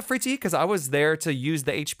 really? I was afraid to eat because I was there to use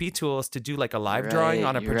the HP tools to do like a live drawing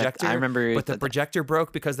on a projector. I remember, but the projector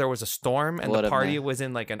broke because there was a storm and the party was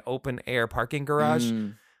in like an open air parking garage.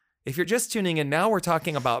 If you're just tuning in now, we're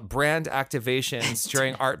talking about brand activations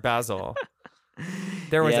during Art Basel.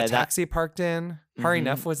 There was a taxi parked in. Hari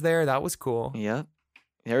Neff was there. That was cool. Yep.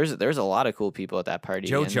 There's a lot of cool people at that party.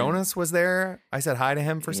 Joe Jonas was there. I said hi to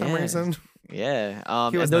him for some reason. Yeah.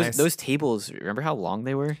 He was and those tables, remember how long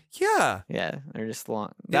they were? Yeah. Yeah, they're just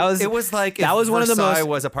long. It was like that was one of the most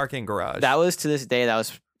was a parking garage. That was to this day, that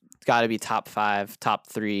was got to be top 5, top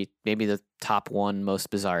 3, maybe the top 1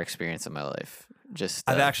 most bizarre experience of my life. Just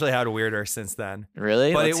I've actually had weirder since then.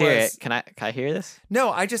 Really? But Let's hear it. Can I hear this?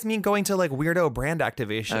 No, I just mean going to like weirdo brand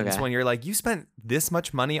activations when you're like, you spent this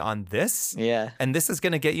much money on this? Yeah. And this is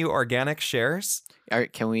gonna get you organic shares?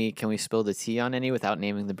 Can we spill the tea on any without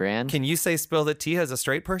naming the brand? Can you say spill the tea as a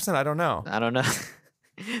straight person? I don't know.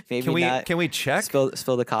 Maybe can we not. Can we check? Spill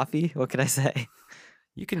the coffee? What can I say?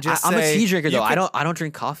 You can just I'm a tea drinker though. I don't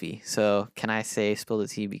drink coffee. So can I say spill the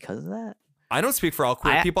tea because of that? I don't speak for all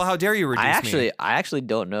queer people. How dare you reduce me? I actually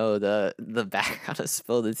don't know the background of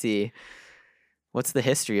spill the tea. What's the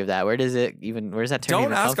history of that? Where does that term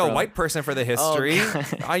Don't ask a white person for the history.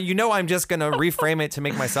 Oh, I'm just gonna reframe it to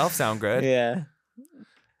make myself sound good. Yeah.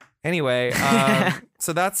 Anyway,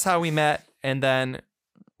 so that's how we met. And then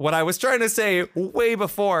what I was trying to say way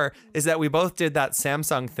before is that we both did that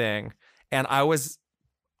Samsung thing, and I was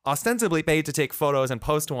ostensibly paid to take photos and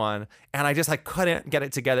post one, and I just couldn't get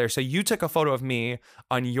it together. So you took a photo of me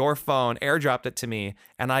on your phone, airdropped it to me,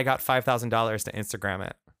 and I got $5,000 to Instagram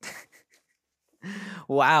it.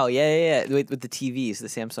 Wow, yeah. With the TVs, the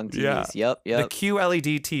Samsung TVs. Yeah. Yep. The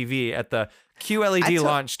QLED TV at the QLED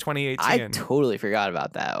launch 2018. I totally forgot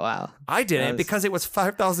about that. Wow. I didn't because it was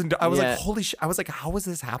 $5,000. I was like, holy shit. I was like, how is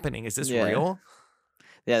this happening? Is this real?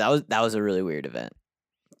 Yeah, that was a really weird event.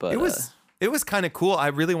 But it was kind of cool. I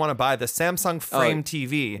really want to buy the Samsung Frame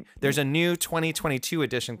TV. There's a new 2022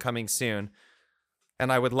 edition coming soon,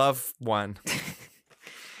 and I would love one.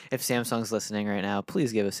 If Samsung's listening right now,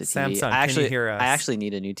 please give us a TV. Samsung, can you hear us? I actually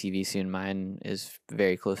need a new TV soon. Mine is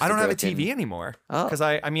very close to I don't have a broken. TV anymore. Oh. Because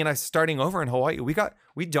I'm starting over in Hawaii.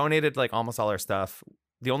 We donated like almost all our stuff.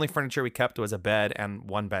 The only furniture we kept was a bed and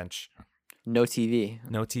one bench. No TV.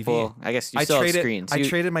 No TV. Well, I guess you still have screens. I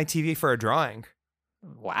traded my TV for a drawing.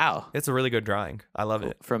 Wow. It's a really good drawing. I love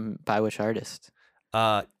it. By which artist?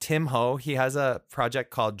 Tim Ho. He has a project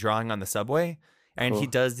called Drawing on the Subway. And he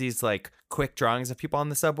does these like quick drawings of people on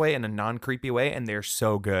the subway in a non-creepy way. And they're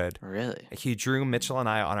so good. Really? He drew Mitchell and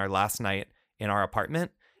I on our last night in our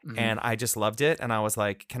apartment. Mm-hmm. And I just loved it. And I was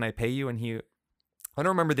like, can I pay you? And I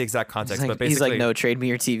don't remember the exact context, but he's basically like, no, trade me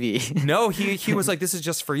your TV. no, he was like, this is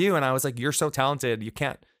just for you. And I was like, you're so talented. You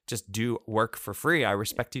can't just do work for free. I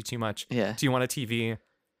respect you too much. Yeah. Do you want a TV?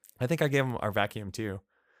 I think I gave him our vacuum too.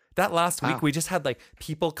 That last week, we just had like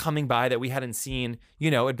people coming by that we hadn't seen.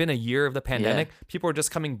 You know, it'd been a year of the pandemic. Yeah. People were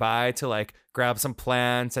just coming by to like grab some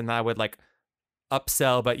plants, and I would like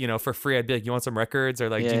upsell, but you know, for free. I'd be like, you want some records, or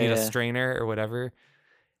like, do you need a strainer or whatever?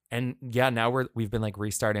 And yeah, now we've been like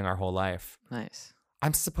restarting our whole life. Nice.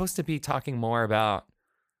 I'm supposed to be talking more about,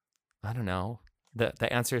 I don't know,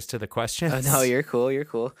 the answers to the questions. Oh, no, you're cool. You're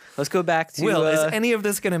cool. Let's go back to. Will, is any of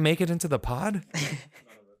this gonna make it into the pod?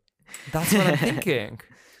 That's what I'm thinking.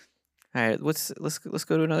 All right, let's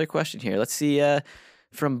go to another question here. Let's see,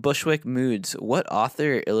 from Bushwick Moods, what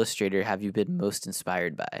author or illustrator have you been most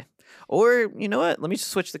inspired by? Or, you know what? Let me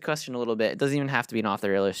just switch the question a little bit. It doesn't even have to be an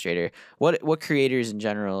author or illustrator. What creators in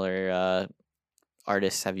general or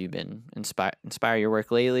artists have you been inspire your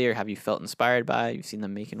work lately, or have you felt inspired by? You've seen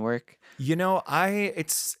them making work? You know,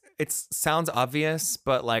 it sounds obvious,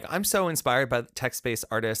 but like I'm so inspired by text-based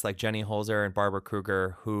artists like Jenny Holzer and Barbara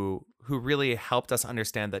Kruger who really helped us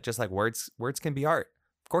understand that just like words can be art.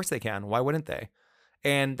 Of course they can. Why wouldn't they?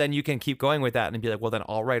 And then you can keep going with that and be like, well, then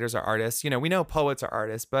all writers are artists. You know, we know poets are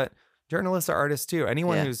artists, but journalists are artists too.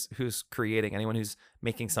 Anyone who's creating, anyone who's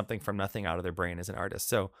making something from nothing out of their brain is an artist.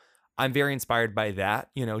 So I'm very inspired by that.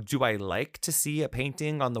 You know, do I like to see a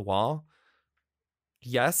painting on the wall?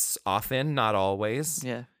 Yes, often, not always.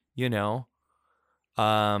 Yeah. You know,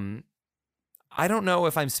 I don't know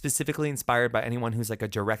if I'm specifically inspired by anyone who's like a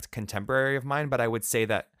direct contemporary of mine, but I would say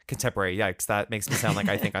that contemporary, yikes, that makes me sound like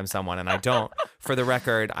I think I'm someone, and I don't. For the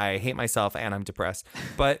record, I hate myself and I'm depressed.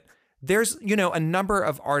 But there's, you know, a number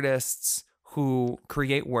of artists who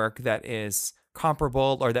create work that is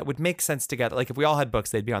comparable or that would make sense together. Like if we all had books,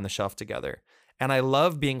 they'd be on the shelf together. And I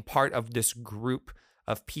love being part of this group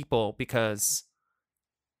of people because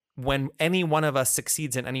when any one of us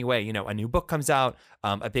succeeds in any way, you know, a new book comes out,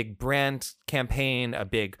 a big brand campaign, a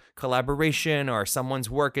big collaboration, or someone's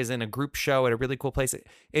work is in a group show at a really cool place,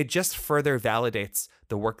 it just further validates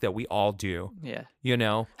the work that we all do. Yeah. You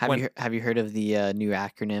know? Have you heard of the new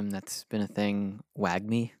acronym that's been a thing,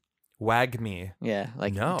 WAGMI? WAGMI? Yeah,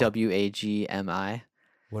 like no. WAGMI.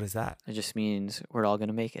 What is that? It just means we're all going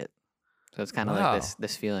to make it. So it's kind of like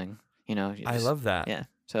this feeling, you know? I love that. Yeah.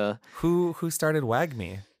 So who started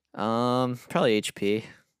WAGMI? Probably HP.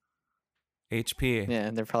 HP. Yeah,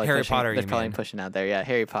 they're probably Harry Potter. They're probably pushing out there. Yeah,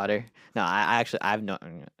 Harry Potter. No, I've no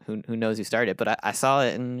who knows who started, but I saw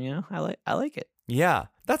it and you know I like it. Yeah,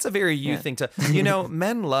 that's a very you thing to. You know,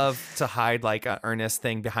 men love to hide like an earnest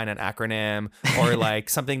thing behind an acronym or like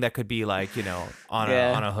something that could be like you know on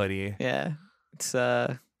a hoodie. Yeah, it's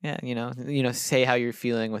yeah, you know, say how you're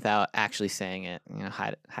feeling without actually saying it. You know,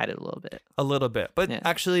 hide it a little bit. A little bit, but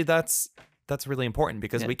actually that's really important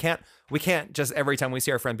because we can't just every time we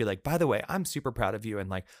see our friend be like, by the way, I'm super proud of you. And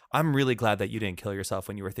like, I'm really glad that you didn't kill yourself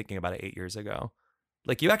when you were thinking about it 8 years ago.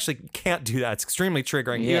 Like you actually can't do that. It's extremely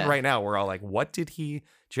triggering. Yeah. Even right now, we're all like, what did he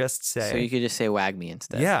just say? So you could just say WAGMI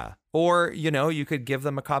instead. Yeah. Or, you know, you could give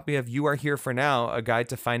them a copy of You Are Here for Now, A Guide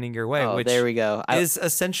to Finding Your Way, which there we go. is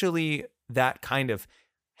essentially that kind of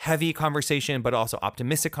heavy conversation, but also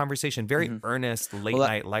optimistic conversation, very earnest late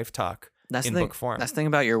night life talk in book form. That's the thing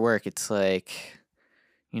about your work. It's like,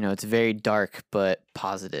 you know, it's very dark but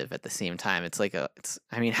positive at the same time. It's like it's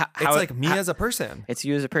like me as a person. It's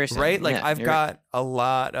you as a person, right? Like I've got a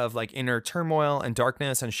lot of like inner turmoil and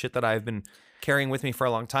darkness and shit that I've been carrying with me for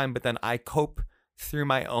a long time. But then I cope through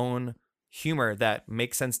my own humor that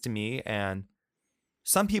makes sense to me. And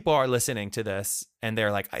some people are listening to this and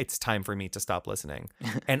they're like, it's time for me to stop listening.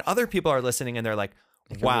 And other people are listening and they're like,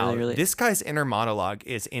 wow, really... this guy's inner monologue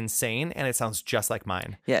is insane and it sounds just like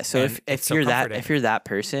mine. Yeah, so if you're that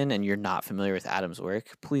person and you're not familiar with Adam's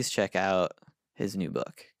work, please check out his new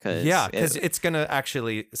book. Because it's going to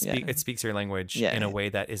actually speak, it speaks your language in a way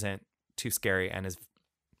that isn't too scary and is,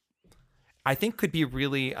 I think, could be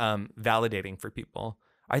really validating for people.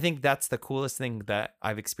 I think that's the coolest thing that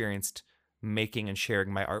I've experienced making and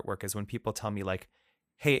sharing my artwork is when people tell me like,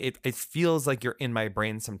 hey, it feels like you're in my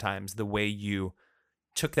brain sometimes, the way you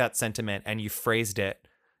took that sentiment and you phrased it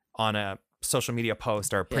on a social media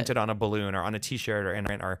post or printed on a balloon or on a t-shirt or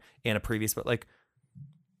in a previous, but like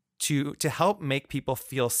to help make people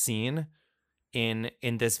feel seen in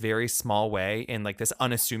this very small way, in like this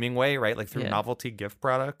unassuming way, right? Like through novelty gift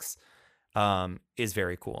products, is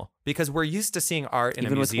very cool because we're used to seeing art in a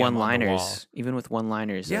museum on the wall. Even with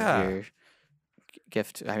one-liners of your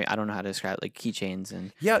gift. I mean, I don't know how to describe it, like keychains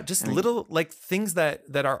and just little like things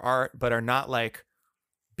that are art, but are not like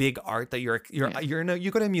big art that you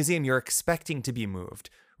go to a museum, you're expecting to be moved,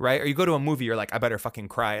 right? Or you go to a movie, you're like, I better fucking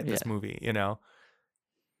cry at this movie, you know?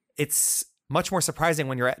 It's much more surprising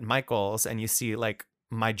when you're at Michael's and you see like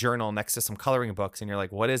my journal next to some coloring books and you're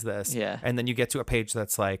like, what is this? Yeah. And then you get to a page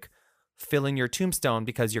that's like, fill in your tombstone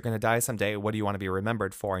because you're going to die someday. What do you want to be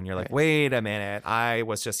remembered for? And you're like, wait a minute, I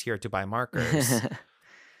was just here to buy markers.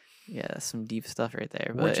 Yeah, that's some deep stuff right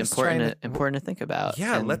there, We're but just important to think about.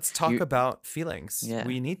 Yeah, And let's talk about feelings. Yeah.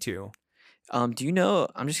 We need to. Do you know?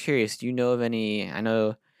 I'm just curious. Do you know of any? I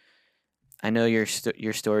know your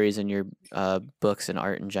stories and your books and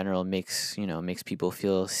art in general makes people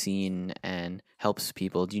feel seen and helps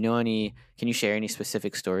people. Do you know any? Can you share any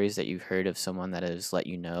specific stories that you've heard of someone that has let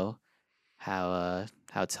you know how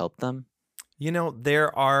it's helped them? You know,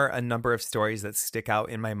 there are a number of stories that stick out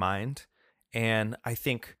in my mind, and I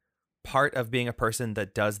think part of being a person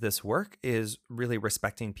that does this work is really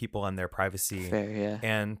respecting people and their privacy. Fair, yeah.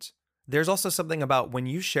 And there's also something about when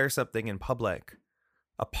you share something in public,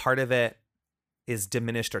 a part of it is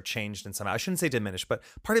diminished or changed in some. I shouldn't say diminished, but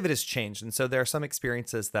part of it is changed. And so there are some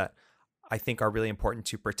experiences that I think are really important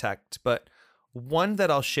to protect. But one that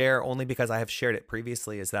I'll share only because I have shared it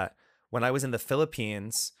previously is that when I was in the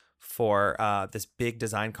Philippines for this big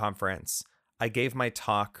design conference, I gave my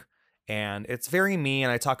talk. And it's very me.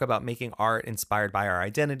 And I talk about making art inspired by our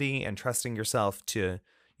identity and trusting yourself to,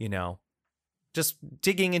 just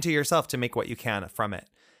digging into yourself to make what you can from it.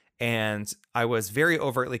 And I was very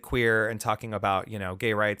overtly queer and talking about,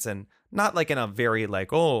 gay rights, and not like in a very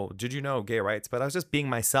like, oh, did you know gay rights? But I was just being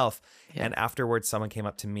myself. Yeah. And afterwards, someone came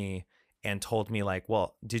up to me and told me like,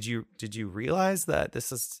 well, did you realize that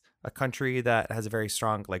this is a country that has a very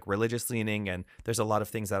strong like religious leaning and there's a lot of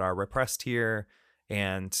things that are repressed here?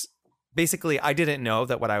 And basically, I didn't know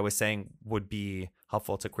that what I was saying would be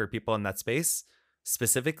helpful to queer people in that space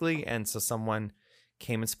specifically. And so someone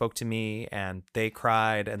came and spoke to me and they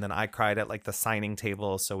cried. And then I cried at like the signing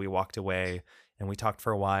table. So we walked away and we talked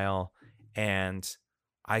for a while. And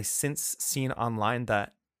I since seen online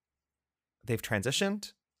that they've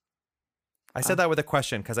transitioned. I said that with a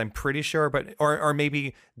question because I'm pretty sure, but or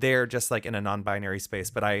maybe they're just like in a non-binary space.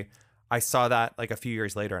 But I saw that like a few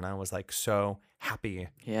years later and I was like so happy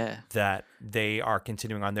that they are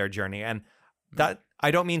continuing on their journey. And that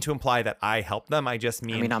I don't mean to imply that I helped them. I just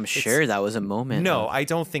mean I'm sure that was a moment. No, I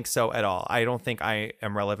don't think so at all. I don't think I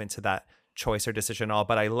am relevant to that choice or decision at all.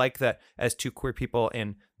 But I like that as two queer people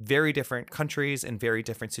in very different countries and very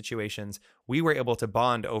different situations, we were able to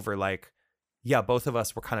bond over like, yeah, both of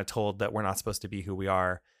us were kind of told that we're not supposed to be who we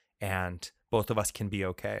are and both of us can be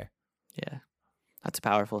okay. Yeah. That's a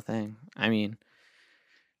powerful thing. I mean,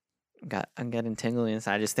 I'm getting tingly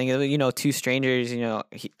inside. I just think of, two strangers,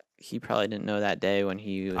 he probably didn't know that day when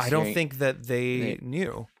he was I don't think that they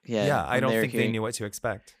knew. Yeah. I don't think they knew what to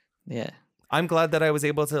expect. Yeah. I'm glad that I was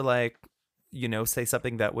able to like, say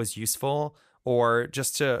something that was useful or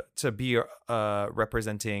just to be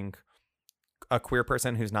representing a queer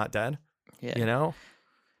person who's not dead. Yeah.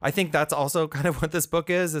 I think that's also kind of what this book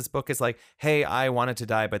is. This book is like, hey, I wanted to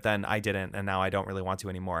die, but then I didn't. And now I don't really want to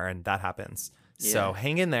anymore. And that happens. Yeah. So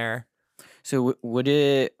hang in there. So would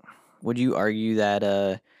you argue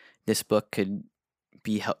that this book could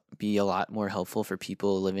be a lot more helpful for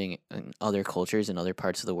people living in other cultures in other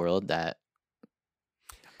parts of the world? That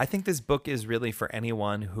I think this book is really for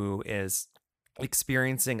anyone who is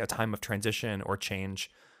experiencing a time of transition or change.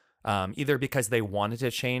 Either because they wanted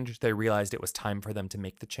to change, they realized it was time for them to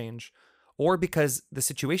make the change, or because the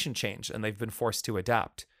situation changed and they've been forced to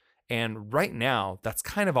adapt. And right now, that's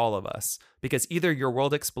kind of all of us, because either your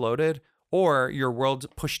world exploded or your world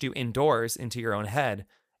pushed you indoors into your own head,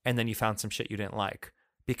 and then you found some shit you didn't like.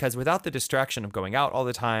 Because without the distraction of going out all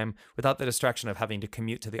the time, without the distraction of having to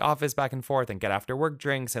commute to the office back and forth and get after work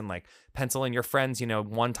drinks and like pencil in your friends,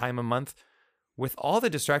 one time a month, with all the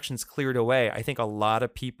distractions cleared away, I think a lot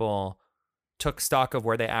of people took stock of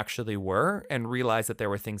where they actually were and realized that there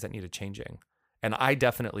were things that needed changing. And I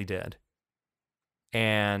definitely did.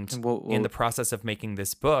 And in the process of making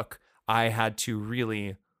this book, I had to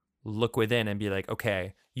really look within and be like,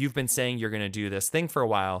 okay, you've been saying you're going to do this thing for a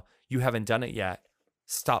while. You haven't done it yet.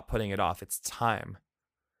 Stop putting it off. It's time.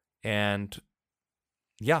 And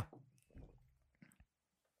yeah.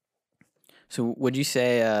 So would you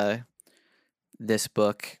say this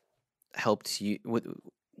book helped you with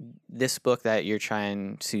this book that you're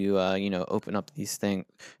trying to open up these things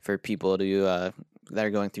for people to that are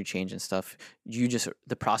going through change and stuff?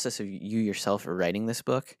 The process of you yourself writing this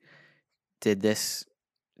book, did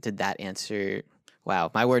that answer?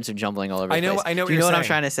 Wow, my words are jumbling all over the place. I know. Do you know what I'm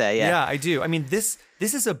trying to say? Yeah, I do. I mean, this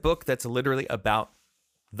is a book that's literally about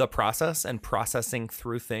the process and processing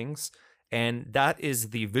through things. And that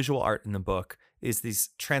is the visual art in the book, is these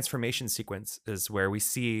transformation sequences where we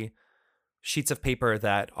see sheets of paper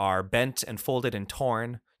that are bent and folded and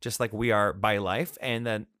torn, just like we are by life. And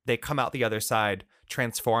then they come out the other side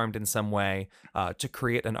transformed in some way to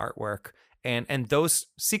create an artwork. And those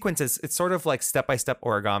sequences, it's sort of like step-by-step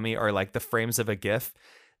origami, or like the frames of a GIF.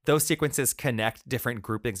 Those sequences connect different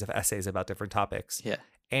groupings of essays about different topics. Yeah.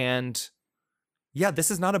 And yeah, this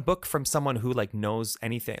is not a book from someone who like knows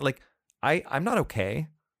anything. Like I'm not okay.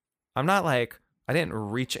 I'm not like, I didn't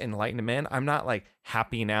reach enlightenment. I'm not like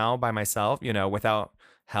happy now by myself, you know, without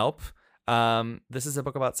help. This is a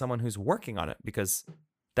book about someone who's working on it, because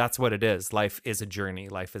that's what it is. Life is a journey.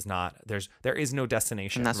 Life is not, there is no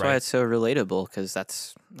destination. And that's right? why it's so relatable, because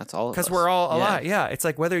that's all of us. Because we're all alive. Yeah. It's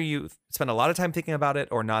like whether you spend a lot of time thinking about it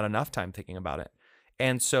or not enough time thinking about it.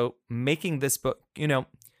 And so making this book, you know,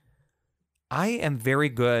 I am very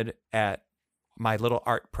good at my little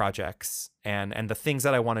art projects and the things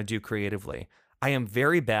that I want to do creatively. I am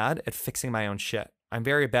very bad at fixing my own shit. I'm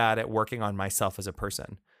very bad at working on myself as a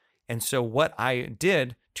person. And so what I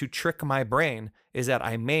did to trick my brain is that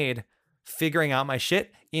I made figuring out my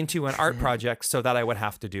shit into an art project so that I would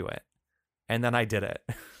have to do it. And then I did it.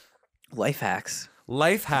 Life hacks.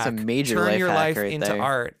 Life hack. That's a major Turn life your hack life right into there.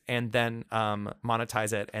 art and then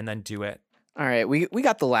monetize it and then do it. All right, we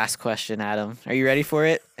got the last question, Adam. Are you ready for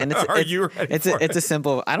it? And You ready it's for it's a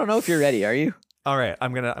simple. I don't know if you're ready. Are you? All right,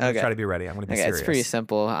 I'm gonna Okay. try to be ready. I'm gonna be Okay, serious. it's pretty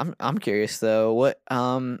simple. I'm curious though. What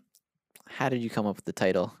how did you come up with the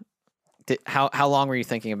title? How long were you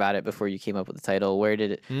thinking about it before you came up with the title? Where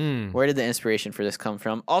did the inspiration for this come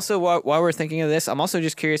from? Also, while we're thinking of this, I'm also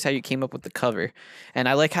just curious how you came up with the cover. And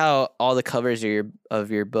I like how all the covers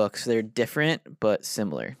of your books, they're different but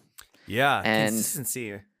similar. Yeah, And-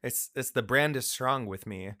 consistency. It's the brand is strong with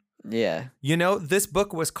me. Yeah, You know, this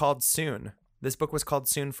book was called Soon. This book was called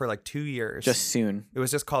Soon for like 2 years. just soon. It was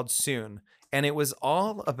just called Soon. And it was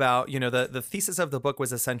all about, you know, the thesis of the book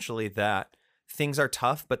was essentially that things are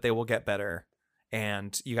tough, but they will get better.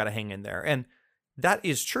 And you got to hang in there. And that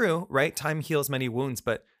is true, right? Time heals many wounds.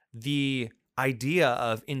 But the idea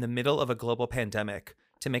of, in the middle of a global pandemic,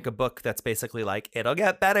 to make a book that's basically like, it'll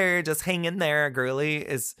get better, just hang in there, girly,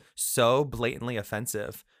 is so blatantly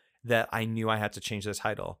offensive that I knew I had to change the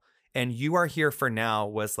title. And You Are Here for Now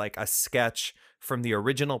was like a sketch from the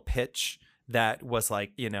original pitch that was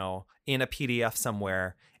like, you know, in a PDF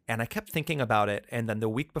somewhere. And I kept thinking about it. And then the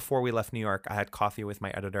week before we left New York, I had coffee with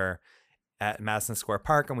my editor at Madison Square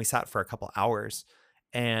Park, and we sat for a couple hours.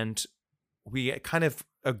 And we kind of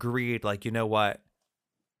agreed, like, you know what?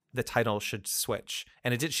 The title should switch.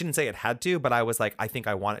 And she didn't say it had to, but I was like, I think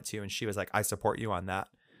I want it to. And she was like, I support you on that.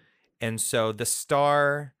 And so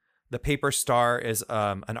the paper star is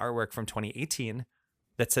an artwork from 2018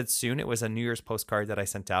 that said Soon. It was a New Year's postcard that I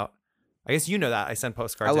sent out. I guess you know that I send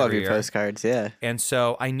postcards I love every your year. postcards. Yeah. And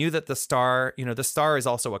so I knew that the star is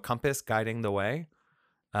also a compass guiding the way.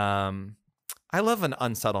 I love an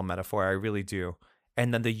unsubtle metaphor. I really do.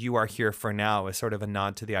 And then the You Are Here for Now is sort of a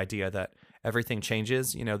nod to the idea that everything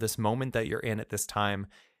changes. You know, this moment that you're in at this time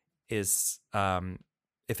is,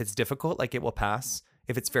 if it's difficult, like, it will pass.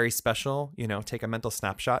 If it's very special, you know, take a mental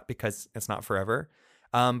snapshot, because it's not forever.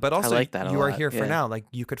 But also, I like that a you are lot, here for yeah. now. Like,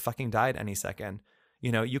 you could fucking die at any second.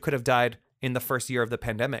 You know, you could have died in the first year of the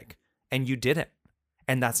pandemic and you didn't.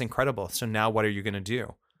 And that's incredible. So now what are you going to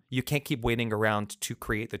do? You can't keep waiting around to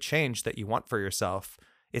create the change that you want for yourself.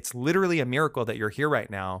 It's literally a miracle that you're here right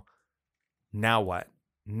now. Now what?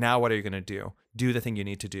 Now what are you going to do? Do the thing you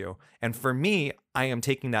need to do. And for me, I am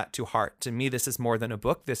taking that to heart. To me, this is more than a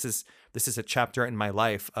book. This is a chapter in my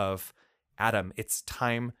life of, Adam, it's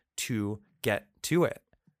time to get to it.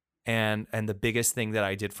 And the biggest thing that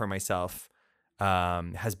I did for myself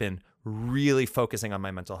has been really focusing on my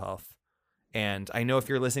mental health. And I know if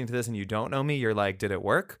you're listening to this and you don't know me, you're like, did it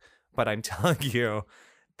work? But I'm telling you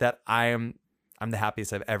that I'm the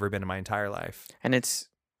happiest I've ever been in my entire life. And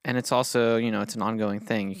it's also, you know, it's an ongoing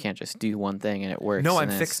thing. You can't just do one thing and it works. No, I'm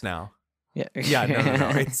and fixed now. Yeah. Yeah,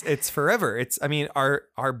 no. It's forever. I mean,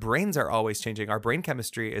 our brains are always changing. Our brain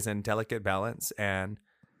chemistry is in delicate balance, and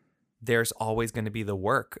there's always going to be the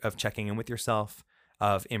work of checking in with yourself,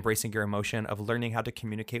 of embracing your emotion, of learning how to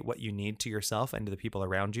communicate what you need to yourself and to the people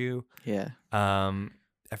around you. Yeah.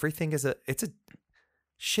 Everything is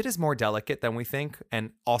shit is more delicate than we think,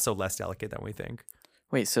 and also less delicate than we think.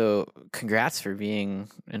 Wait, so congrats for being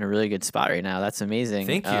in a really good spot right now. That's amazing.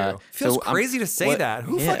 Thank you. Feels crazy to say that.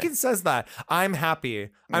 Who yeah. fucking says that? I'm happy.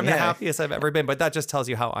 I'm the Yeah. happiest I've ever been, but that just tells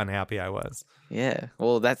you how unhappy I was. Yeah.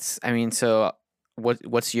 Well, so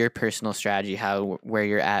what's your personal strategy? Where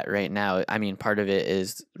you're at right now? I mean, part of it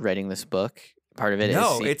is writing this book. Part of it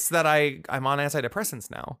is it's that I'm on antidepressants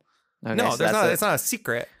now. Okay, no, so it's not a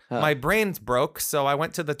secret. Oh. My brain's broke, so I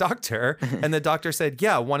went to the doctor, and the doctor said,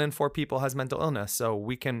 "Yeah, 1 in 4 people has mental illness, so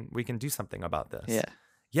we can do something about this."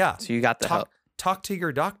 Yeah. So you got the help. Talk to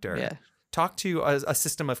your doctor. Yeah. Talk to a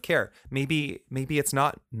system of care. Maybe it's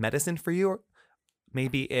not medicine for you.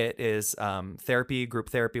 Maybe it is therapy, group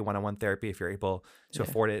therapy, one-on-one therapy if you're able to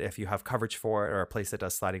afford it, if you have coverage for it, or a place that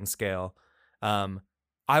does sliding scale. I've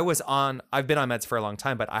been on meds for a long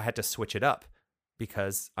time, but I had to switch it up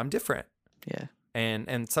because I'm different. Yeah.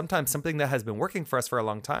 And sometimes something that has been working for us for a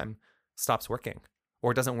long time stops working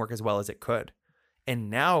or doesn't work as well as it could. And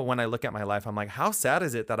now when I look at my life, I'm like, how sad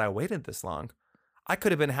is it that I waited this long? I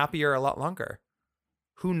could have been happier a lot longer.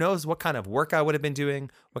 Who knows what kind of work I would have been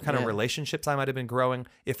doing, what kind of relationships I might have been growing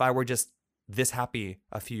if I were just this happy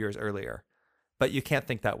a few years earlier. But you can't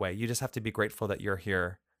think that way. You just have to be grateful that you're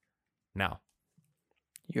here now.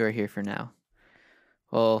 You are here for now.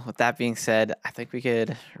 Well, with that being said, I think we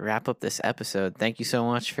could wrap up this episode. Thank you so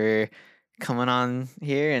much for coming on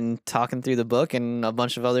here and talking through the book and a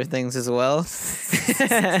bunch of other things as well.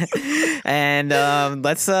 And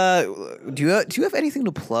let's do you have anything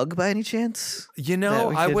to plug by any chance?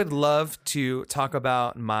 I would love to talk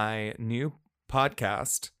about my new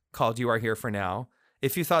podcast called You Are Here for Now.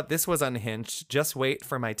 If you thought this was unhinged, just wait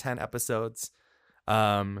for my 10 episodes.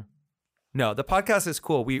 No, the podcast is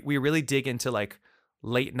cool. We really dig into like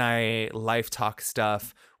late night life talk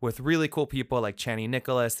stuff with really cool people like Chani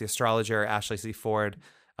Nicholas, the astrologer, Ashley C. Ford,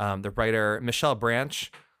 the writer, Michelle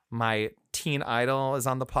Branch, my teen idol, is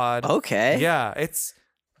on the pod. Okay. Yeah, it's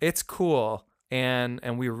cool. And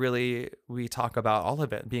we talk about all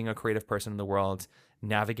of it, being a creative person in the world,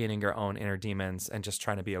 navigating your own inner demons, and just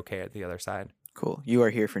trying to be okay at the other side. Cool. You Are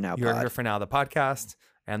Here for Now. You Are Here for Now, the podcast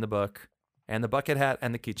and the book and the bucket hat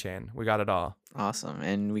and the keychain. We got it all. Awesome.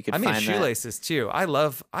 And we could find shoelaces too. I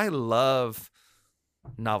love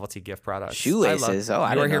novelty gift products. Shoelaces. You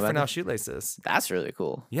Are Here for Now shoelaces. That's really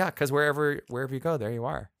cool. Yeah, because wherever you go, there you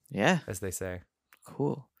are. Yeah. As they say.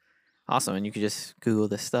 Cool. Awesome. And you could just Google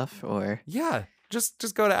this stuff or yeah.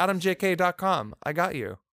 Just go to adamjk.com. I got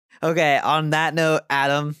you. Okay. On that note,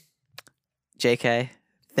 Adam, JK,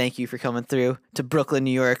 thank you for coming through to Brooklyn,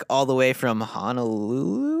 New York, all the way from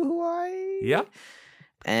Honolulu, Hawaii. Yeah.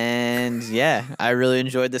 And yeah, I really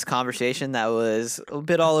enjoyed this conversation. That was a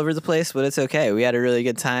bit all over the place, but it's okay. We had a really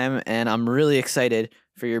good time, and I'm really excited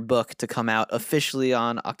for your book to come out officially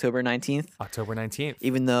on October 19th. October 19th.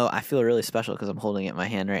 Even though I feel really special because I'm holding it in my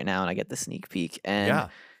hand right now and I get the sneak peek. And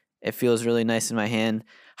it feels really nice in my hand.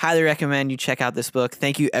 Highly recommend you check out this book.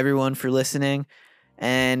 Thank you, everyone, for listening.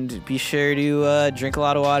 And be sure to drink a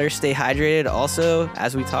lot of water, stay hydrated. Also,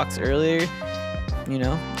 as we talked earlier,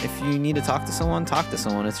 if you need to talk to someone, talk to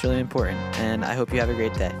someone. It's really important. And I hope you have a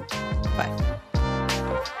great day. Bye.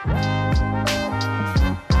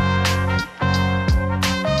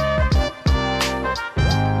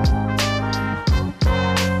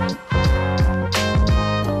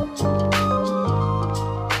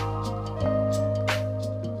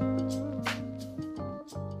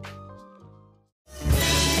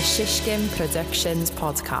 Shishkin Productions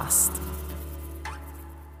podcast.